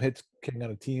all-time hits king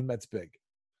on a team, that's big.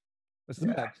 It's the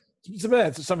Mets. It's the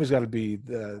Mets. Somebody's got to be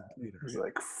the leader. It was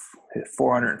like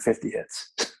 450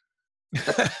 hits.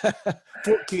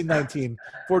 14-19.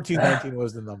 14-19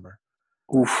 was the number.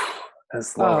 Oof.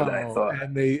 That's lower than I thought.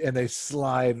 And they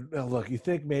slide. Oh, look, you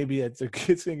think maybe it's going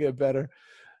to get better?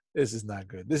 This is not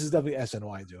good. This is definitely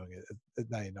SNY doing it.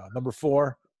 Now you know. Number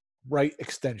 4, Wright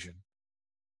extension.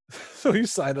 So he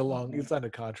signed a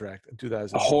contract in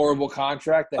 2000. A horrible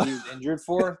contract that he was injured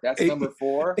for. That's number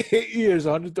 4. 8 years,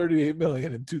 $138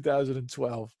 million in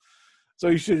 2012. So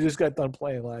he should have just got done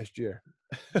playing last year.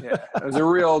 Yeah, it was a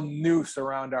real noose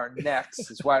around our necks.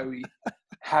 It's why we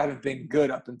haven't been good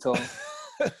up until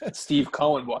Steve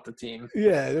Cohen bought the team.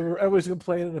 Yeah, everyone's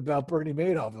complaining about Bernie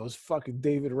Madoff. It was fucking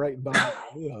David Wright and Bobby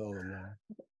all along.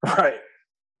 Right.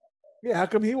 Yeah, how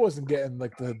come he wasn't getting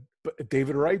like the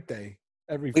David Wright day?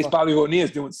 At least Bobby Bonilla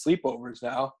is doing sleepovers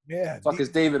now. Yeah. Fuck is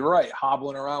David Wright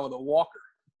hobbling around with a walker?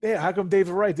 Yeah, how come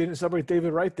David Wright didn't celebrate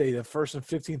David Wright Day the 1st and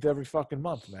 15th every fucking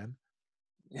month, man?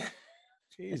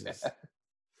 Jesus.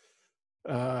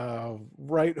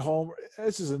 Wright homer.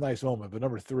 This is a nice moment, but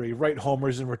number 3, Wright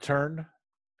homers in return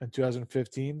in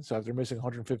 2015. So after missing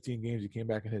 115 games, he came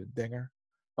back and hit a dinger.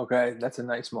 Okay, that's a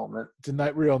nice moment. It's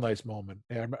a real nice moment.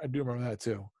 Yeah, I do remember that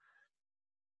too.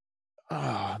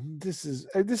 This is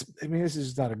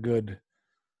not a good.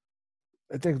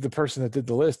 I think the person that did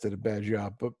the list did a bad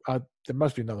job, but there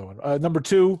must be another one. Number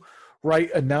 2,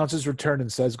 Wright announces return and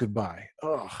says goodbye.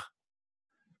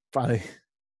 Finally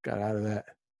got out of that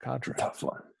contract. Tough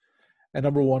one. And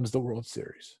number 1 is the World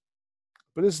Series.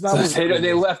 But it's not. So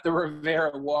they left the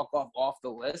Rivera walk-off off the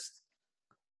list?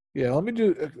 Yeah, let me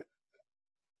do.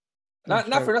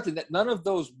 Not for nothing. That none of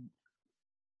those.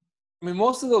 I mean,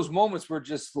 most of those moments were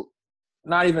just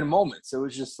not even moments. It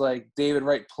was just like David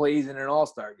Wright plays in an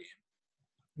All-Star game.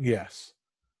 Yes.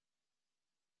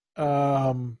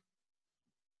 MLB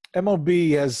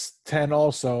has 10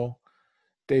 also.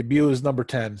 Debut is number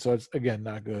 10, so it's again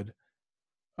not good.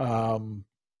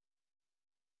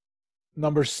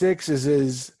 Number 6 is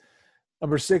his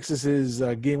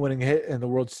game-winning hit in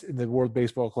the World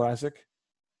Baseball Classic.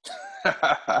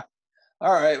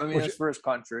 All right, I mean, it's for his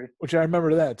country. Which I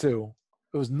remember that too.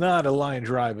 It was not a line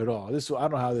drive at all. I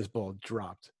don't know how this ball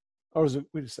dropped. Or was it?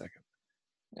 Wait a second.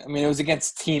 I mean, it was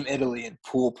against Team Italy in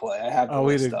pool play. I have the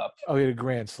list up. Oh, he had a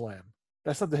grand slam.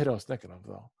 That's not the hit I was thinking of,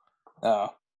 though. Oh.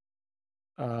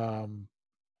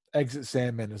 Exit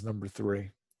Sandman is number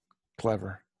 3.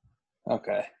 Clever.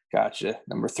 Okay, gotcha.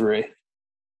 Number 3.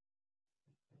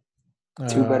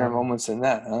 2 better moments than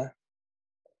that,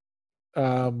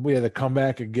 huh? We had a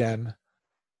comeback again.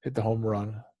 Hit the home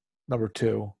run. Number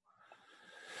 2.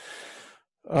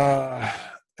 And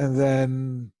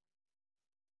then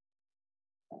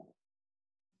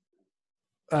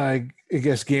I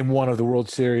guess game 1 of the World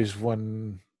Series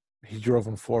when he drove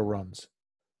in 4 runs.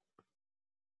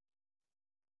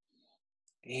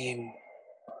 Game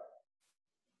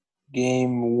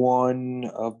 1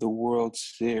 of the World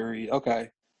Series. Okay.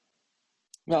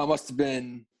 No, it must have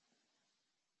been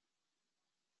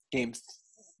games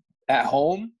at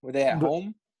home. Were they at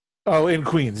home? Oh, in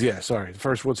Queens. Yeah, sorry. The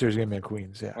first World Series game in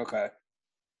Queens. Yeah. Okay.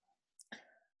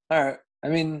 All right. I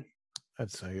mean,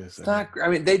 That's, I guess. It's not. I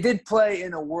mean, they did play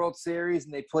in a World Series,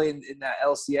 and they played in that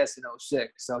LCS in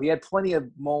 '06. So he had plenty of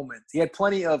moments. He had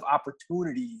plenty of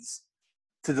opportunities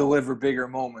to deliver bigger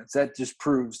moments. That just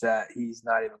proves that he's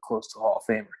not even close to Hall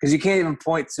of Famer, because you can't even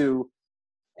point to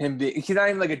him being. He's not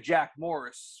even like a Jack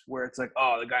Morris, where it's like,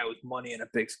 oh, the guy was money in a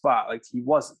big spot. Like, he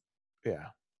wasn't.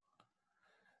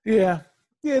 Yeah.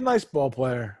 Nice ball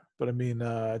player, but I mean,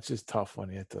 it's just tough when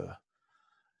you have to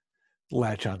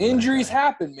latch on. Injuries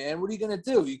happen, man. What are you gonna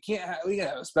do? You can't have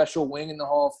a special wing in the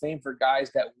Hall of Fame for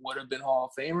guys that would have been Hall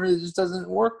of Famers. It just doesn't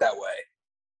work that way.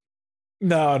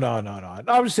 No.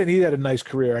 I'm just saying he had a nice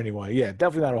career anyway. Yeah,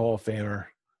 definitely not a Hall of Famer.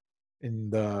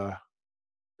 And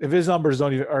if his numbers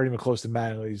aren't even close to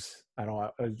Mattingly's, I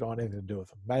don't want anything to do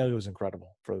with him. Mattingly was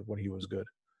incredible for when he was good.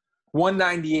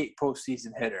 198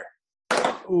 postseason hitter.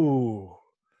 Ooh.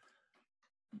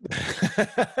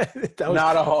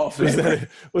 Not a Hall of Famer.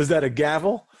 Was that a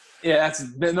gavel? Yeah, that's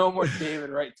no more David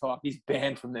Wright talk. He's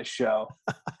banned from this show.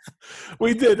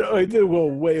 we did go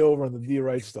way over on the D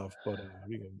Wright stuff, but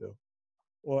we can do.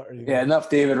 What are you Yeah, enough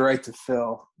David Wright to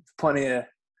fill. Plenty of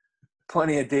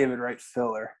David Wright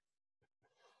filler.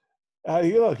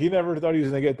 Look, he never thought he was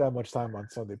going to get that much time on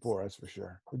Sunday Poor, that's for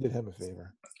sure. We did him a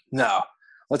favor. No.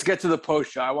 Let's get to the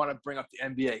post show. I want to bring up the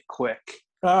NBA quick.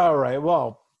 All right.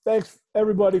 Well, thanks,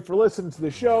 everybody, for listening to the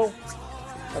show.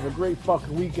 Have a great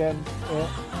fucking weekend.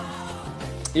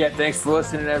 Yeah, thanks for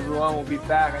listening, everyone. We'll be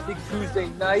back, I think, Tuesday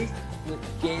night with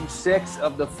Game 6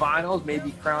 of the finals,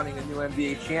 maybe crowning a new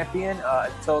NBA champion.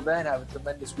 Until then, have a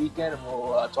tremendous weekend, and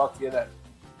we'll talk to you then.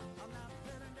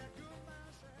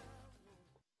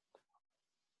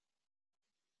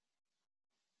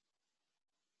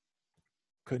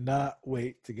 Could not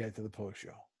wait to get to the post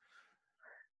show.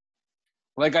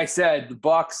 Like I said, the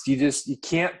Bucks, you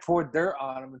can't pour dirt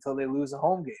on them until they lose a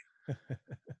home game.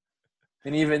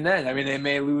 And even then, I mean, they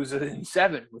may lose it in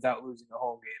 7 without losing a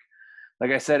home game.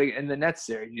 Like I said in the Nets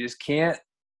series, you just can't.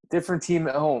 Different team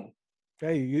at home.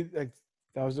 Hey, that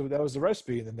was the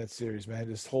recipe in the Nets series, man.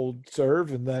 Just hold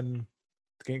serve, and then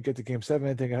can't get to Game 7.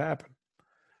 Anything can happen.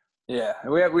 Yeah,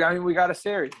 we got a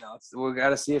series now. We got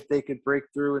to see if they could break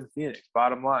through in Phoenix.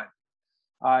 Bottom line,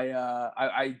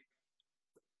 I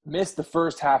missed the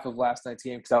first half of last night's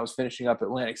game because I was finishing up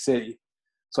Atlantic City,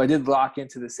 so I did lock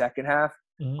into the second half.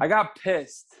 Mm-hmm. I got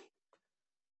pissed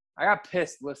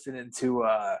listening to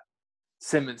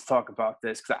Simmons talk about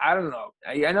this because I don't know.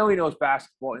 I know he knows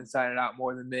basketball inside and out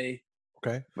more than me.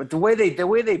 Okay, but the way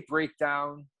they break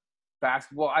down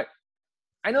basketball,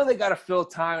 I know they got to fill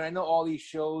time, and I know all these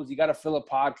shows. You got to fill a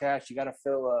podcast. You got to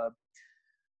fill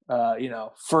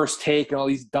First Take and all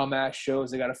these dumbass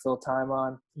shows they got to fill time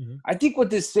on. Mm-hmm. I think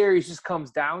what this series just comes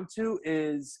down to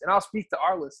is, and I'll speak to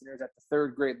our listeners at the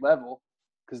third grade level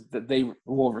because they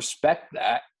will respect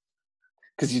that.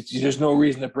 Because there's no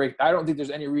reason to break. I don't think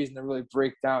there's any reason to really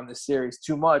break down this series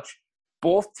too much.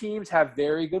 Both teams have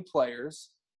very good players,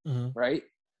 mm-hmm. right?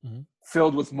 Mm-hmm.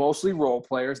 Filled with mostly role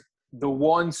players. The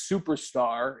one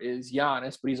superstar is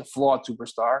Giannis, but he's a flawed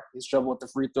superstar. He has trouble with the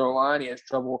free throw line. He has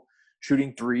trouble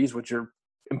shooting threes, which are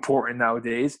important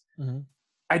nowadays. Mm-hmm.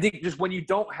 I think just when you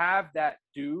don't have that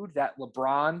dude, that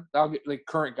LeBron, I'll get like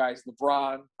current guys,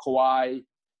 LeBron, Kawhi,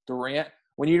 Durant,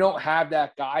 when you don't have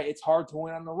that guy, it's hard to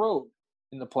win on the road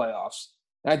in the playoffs.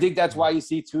 And I think that's why you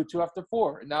see 2-2 after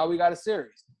 4. And now we got a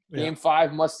series. Game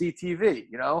 5 must-see TV,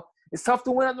 It's tough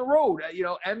to win on the road.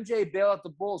 MJ bailed out the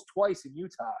Bulls twice in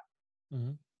Utah.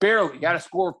 Mm-hmm. Barely. Got to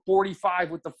score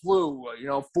 45 with the flu,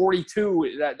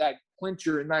 42, that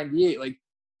clincher in 98. Like,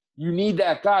 you need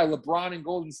that guy, LeBron in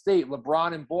Golden State,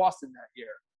 LeBron in Boston that year.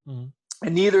 Mm-hmm.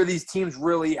 And neither of these teams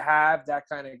really have that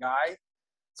kind of guy.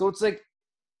 So it's like,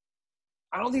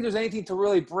 I don't think there's anything to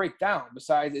really break down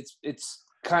besides it's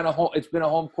kind of it's been a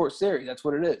home court series. That's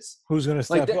what it is. Who's going to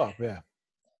step up? Yeah.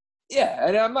 Yeah,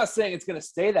 and I'm not saying it's going to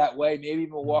stay that way. Maybe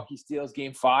Milwaukee steals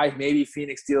Game 5. Maybe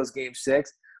Phoenix steals Game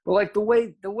 6. But like the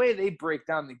way they break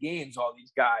down the games, all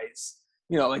these guys,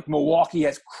 like Milwaukee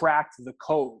has cracked the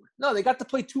code. No, they got to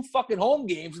play 2 fucking home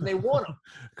games and they won them.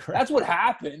 That's what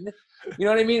happened. You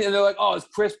know what I mean? And they're like, oh, is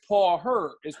Chris Paul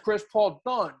hurt? Is Chris Paul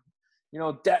done?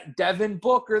 Devin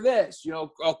Booker this.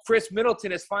 Chris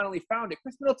Middleton has finally found it.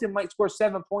 Chris Middleton might score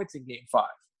 7 points in Game 5.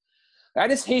 I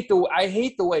just hate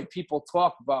the way people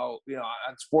talk about,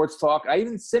 on sports talk.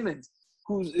 Even Simmons,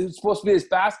 who's supposed to be this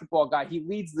basketball guy, he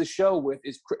leads the show with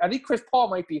I think Chris Paul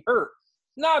might be hurt.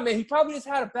 Nah, man, he probably just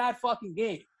had a bad fucking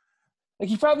game. Like,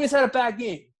 he probably just had a bad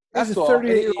game. He's a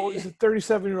 38-year-old. He's a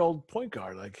 37-year-old point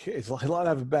guard. Like, he's allowed to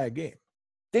have a bad game.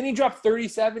 Then he dropped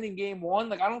 37 in Game 1.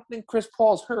 Like, I don't think Chris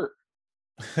Paul's hurt.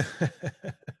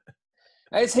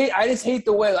 I just hate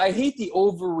the way. I hate the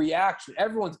overreaction.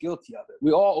 Everyone's guilty of it.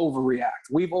 We all overreact.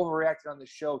 We've overreacted on the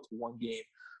show to one game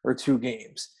or two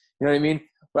games. You know what I mean?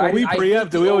 But we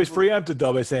preempted. We always preempted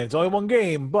though by saying it's only one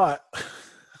game, but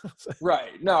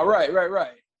right. No, right.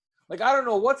 Like, I don't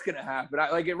know what's going to happen.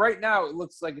 Right now, it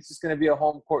looks like it's just going to be a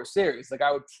home court series. Like,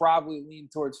 I would probably lean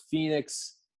towards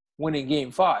Phoenix winning Game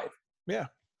 5. Yeah.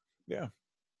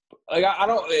 Like, I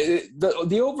don't –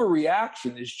 the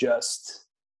overreaction is just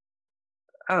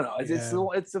 – I don't know.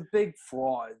 It's a big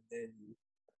flaw.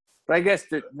 But I guess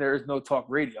there's no talk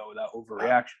radio without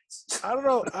overreactions. I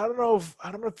don't know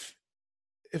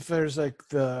if there's like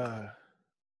I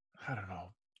don't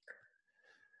know.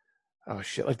 Oh,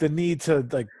 shit. Like the need to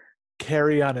like –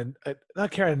 carry on not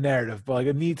carry a narrative, but like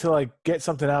a need to like get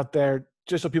something out there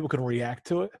just so people can react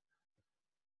to it.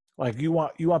 Like you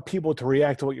want people to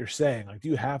react to what you're saying. Like, do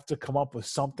you have to come up with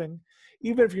something,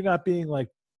 even if you're not being like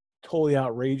totally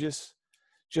outrageous,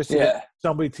 just to get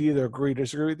somebody to either agree or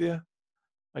disagree with you?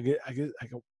 Like,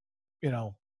 you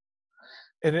know,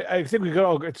 and I think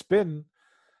it's been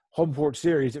home court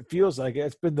series. It feels like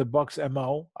it's been the Bucks'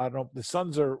 MO. I don't know. The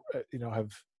Suns have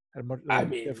had much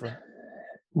different.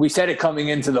 We said it coming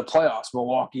into the playoffs.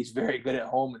 Milwaukee's very good at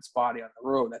home and spotty on the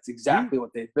road. That's exactly what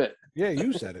they've been. Yeah,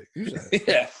 you said it.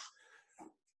 Yeah.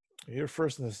 You're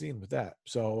first in the scene with that.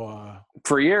 So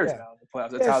for years now in the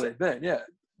playoffs, that's how they've been. Yeah.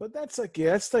 But that's like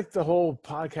the whole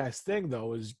podcast thing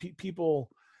though, is people,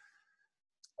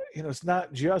 it's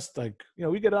not just like,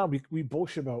 we get on, we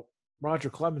bullshit about Roger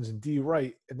Clemens and D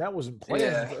Wright, and that wasn't planned.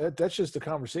 Yeah. That's just a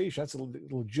conversation. That's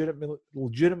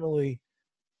legitimately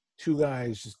two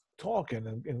guys just talking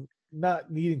and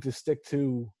not needing to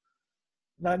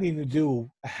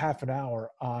do a half an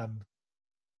hour on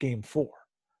Game 4.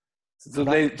 So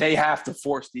they have to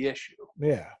force the issue.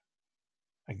 Yeah,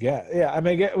 I guess. Yeah, I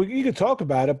mean, you could talk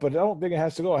about it, but I don't think it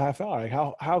has to go a half hour. Like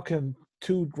how can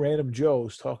two random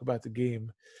Joes talk about the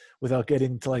game without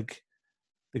getting to like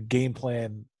the game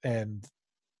plan and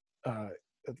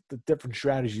the different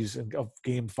strategies of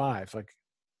Game 5, like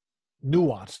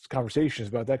nuanced conversations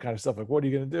about that kind of stuff. Like, what are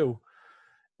you going to do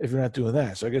if you're not doing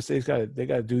that? So I guess they got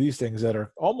to do these things that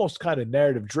are almost kind of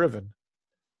narrative driven.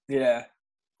 Yeah.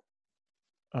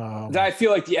 I feel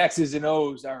like the X's and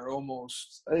O's are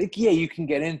almost like, you can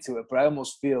get into it, but I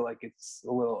almost feel like it's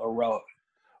a little irrelevant.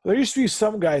 There used to be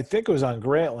some guy, I think it was on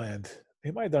Grantland.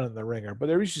 He might have done it in the Ringer, but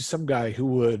there used to be some guy who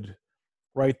would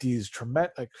write these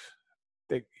tremendous,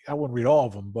 I wouldn't read all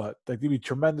of them, but like there'd be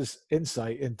tremendous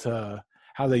insight into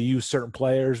how they use certain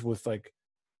players with like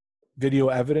video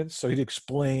evidence. So he'd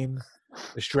explain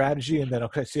the strategy, and then,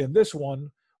 okay, see in this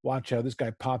one, watch how this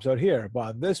guy pops out here. But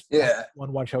on this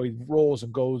one, watch how he rolls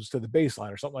and goes to the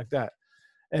baseline or something like that.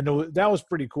 And that was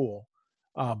pretty cool.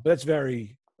 But that's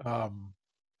very,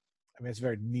 it's a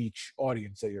very niche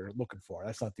audience that you're looking for.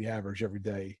 That's not the average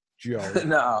everyday Joe.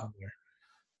 No.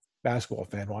 Basketball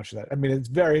fan watching that. I mean, it's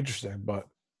very interesting, but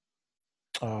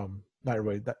not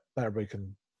everybody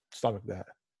can stomach that.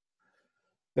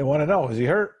 They want to know: is he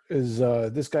hurt? Is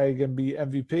this guy going to be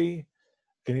MVP?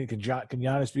 Can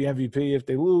Giannis be MVP if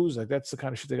they lose? Like, that's the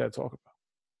kind of shit they got to talk about.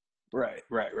 Right.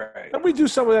 And we do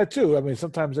some of that too. I mean,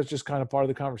 sometimes that's just kind of part of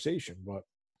the conversation, but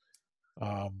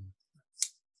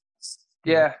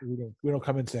we don't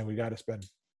come in saying we got to spend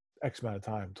X amount of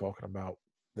time talking about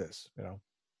this,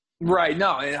 Right.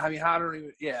 No, I mean, I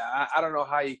don't know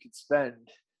how you could spend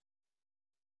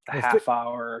a half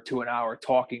hour to an hour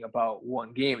talking about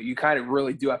one game. You kind of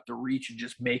really do have to reach and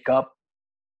just make up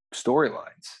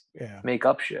storylines. Yeah. Make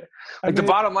up shit. Like, the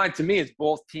bottom line to me is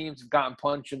both teams have gotten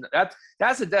punched, and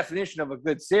that's the definition of a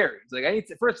good series. Like,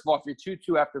 first of all, if you're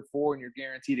 2-2 after 4 and you're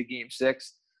guaranteed a Game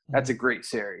 6, that's a great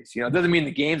series. It doesn't mean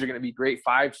the games are going to be great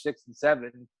 5, 6, and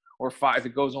 7, or 5. If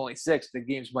it goes only 6, the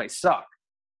games might suck.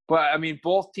 But I mean,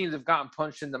 both teams have gotten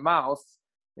punched in the mouth,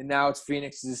 and now it's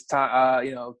Phoenix's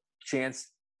chance.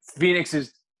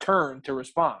 Phoenix's turn to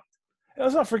respond. And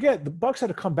let's not forget, the Bucks had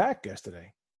to come back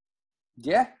yesterday.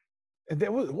 Yeah, and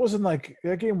it wasn't like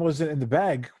that game wasn't in the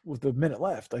bag with a minute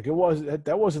left. Like, it was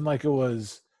that wasn't like it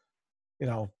was,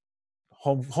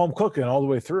 home cooking all the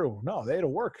way through. No, they had to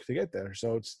work to get there.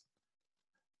 So it's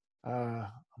I'm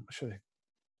sure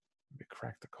they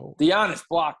cracked the code. The Giannis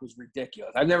block was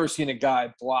ridiculous. I've never seen a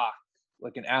guy block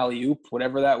like an alley-oop,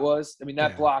 whatever that was. I mean,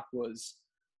 that block was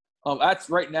that's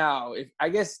right now. If I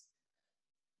guess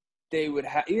they would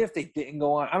have, even if they didn't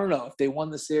go on, I don't know if they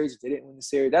won the series, if they didn't win the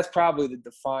series, that's probably the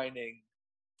defining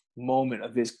moment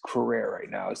of his career right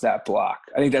now, is that block.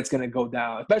 I think that's going to go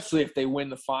down, especially if they win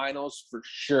the finals for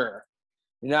sure.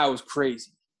 And that was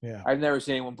crazy. Yeah. I've never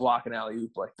seen anyone block an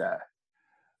alley-oop like that.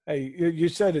 Hey, you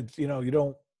said it, you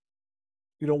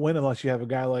you don't win unless you have a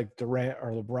guy like Durant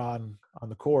or LeBron on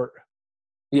the court.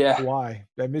 Yeah. Why?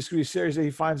 That mystery series that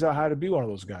he finds out how to be one of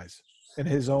those guys in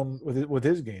his own with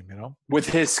his game, With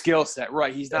his skill set,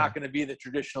 right? He's not going to be the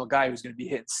traditional guy who's going to be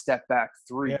hitting step back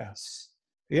threes.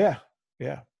 Yeah.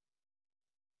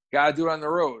 Got to do it on the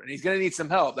road, and he's going to need some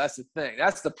help. That's the thing.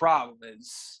 That's the problem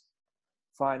is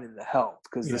finding the help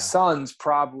because the Suns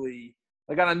probably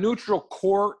like on a neutral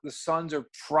court, the Suns are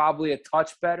probably a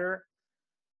touch better.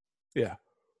 Yeah,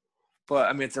 but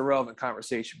I mean it's a relevant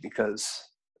conversation because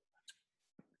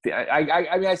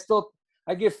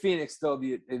I give Phoenix still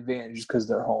the advantage because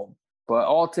they're home. But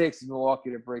all it takes is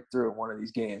Milwaukee to break through in one of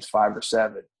these games, 5 or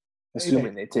 7,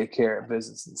 assuming they take care of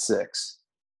business in 6.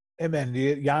 Hey, man,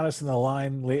 Giannis in the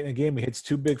line late in the game, he hits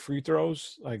 2 big free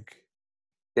throws. Like,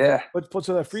 yeah. What's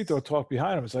that free throw talk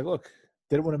behind him? It's like, look,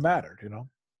 did it when it mattered,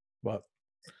 But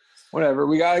whatever.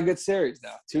 We got a good series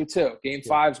now, 2-2. Game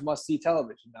 5's must-see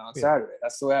television now on Saturday.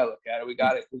 That's the way I look at it. We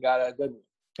got a good one.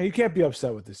 And you can't be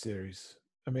upset with this series.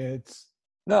 I mean, it's –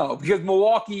 no, because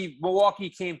Milwaukee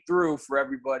came through for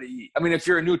everybody. I mean, if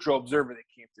you're a neutral observer, they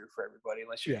came through for everybody.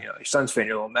 Unless you're, your Suns fan,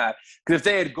 you're a little mad. Because if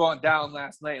they had gone down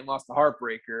last night and lost a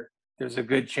heartbreaker, there's a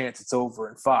good chance it's over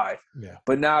in 5. Yeah.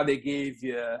 But now they gave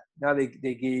you a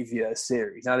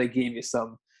series. Now they gave you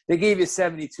They gave you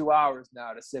 72 hours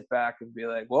now to sit back and be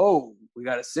like, whoa, we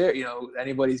got a series.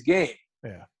 Anybody's game.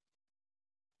 Yeah.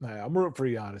 I'm rooting for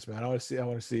Giannis, man. I want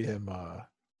to see him.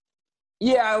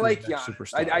 Yeah, I like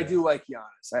Giannis. I do like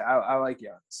Giannis. I like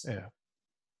Giannis. Yeah.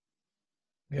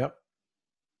 Yep.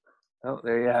 Oh,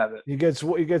 there you have it. He gets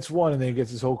one, and then he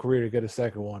gets his whole career to get a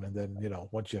second one, and then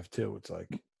once you have 2, it's like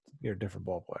you're a different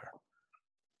ball player.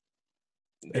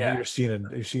 And you're seeing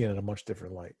it in a much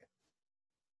different light.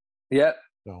 Yep.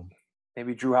 So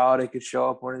maybe Drew Holiday could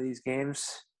show up one of these games.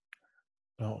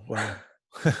 Oh well.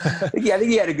 I think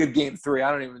he had a good game 3. I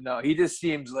don't even know. He just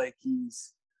seems like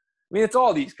he's. I mean, it's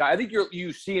all these guys. I think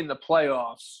you see in the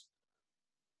playoffs.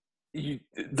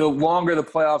 The longer the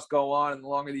playoffs go on and the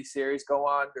longer these series go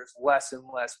on, there's less and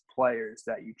less players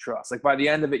that you trust. Like by the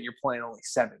end of it, you're playing only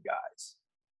 7 guys.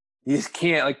 You just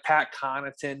can't. Like Pat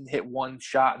Connaughton hit 1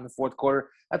 shot in the 4th quarter.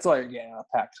 That's all you're getting out of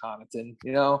Pat Connaughton.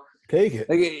 Take it.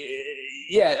 Like,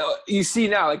 yeah, you see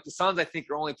now. Like the Suns, I think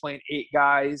are only playing 8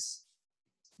 guys.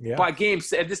 Yeah. By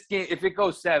if it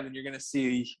goes 7, you're going to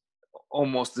see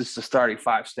almost just the starting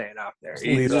 5 staying out there.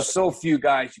 There's so few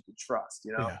guys you can trust,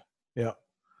 Yeah.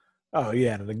 Oh,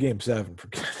 yeah, and in the game 7,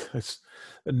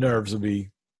 the nerves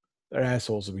their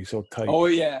assholes will be so tight. Oh,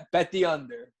 yeah, bet the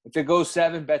under. If it goes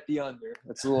 7, bet the under.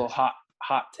 That's a little hot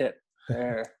tip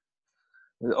there.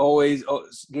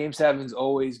 Game 7s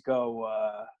always go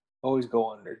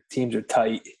under. Teams are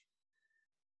tight.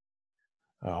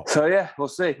 Oh. So, yeah, we'll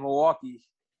see. Milwaukee.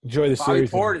 Enjoy the Bobby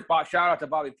series. Portis. Shout out to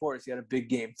Bobby Portis. He had a big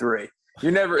game 3.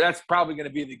 That's probably going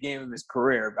to be the game of his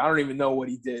career. I don't even know what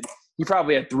he did. He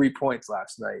probably had 3 points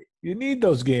last night. You need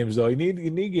those games, though. You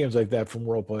need games like that from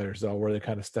role players, though, where they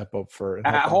kind of step up for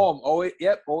at home. Always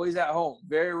at home.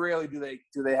 Very rarely do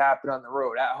they happen on the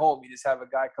road. At home, you just have a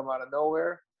guy come out of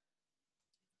nowhere.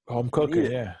 Home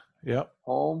cooking, yeah. Yep.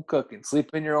 Home cooking.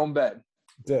 Sleep in your own bed.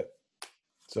 That's it.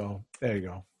 So there you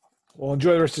go. Well,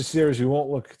 enjoy the rest of the series. We won't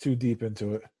look too deep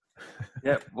into it.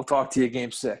 Yep. We'll talk to you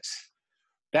game 6.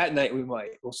 That night we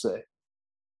might. We'll see.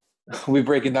 We'll be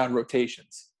breaking down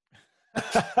rotations.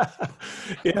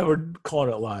 Yeah, we're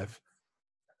calling it live.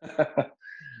 All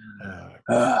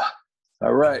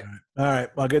right. All right.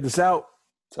 I'll get this out.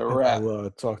 It's a wrap. I'll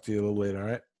talk to you a little later, all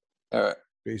right? All right.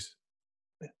 Peace.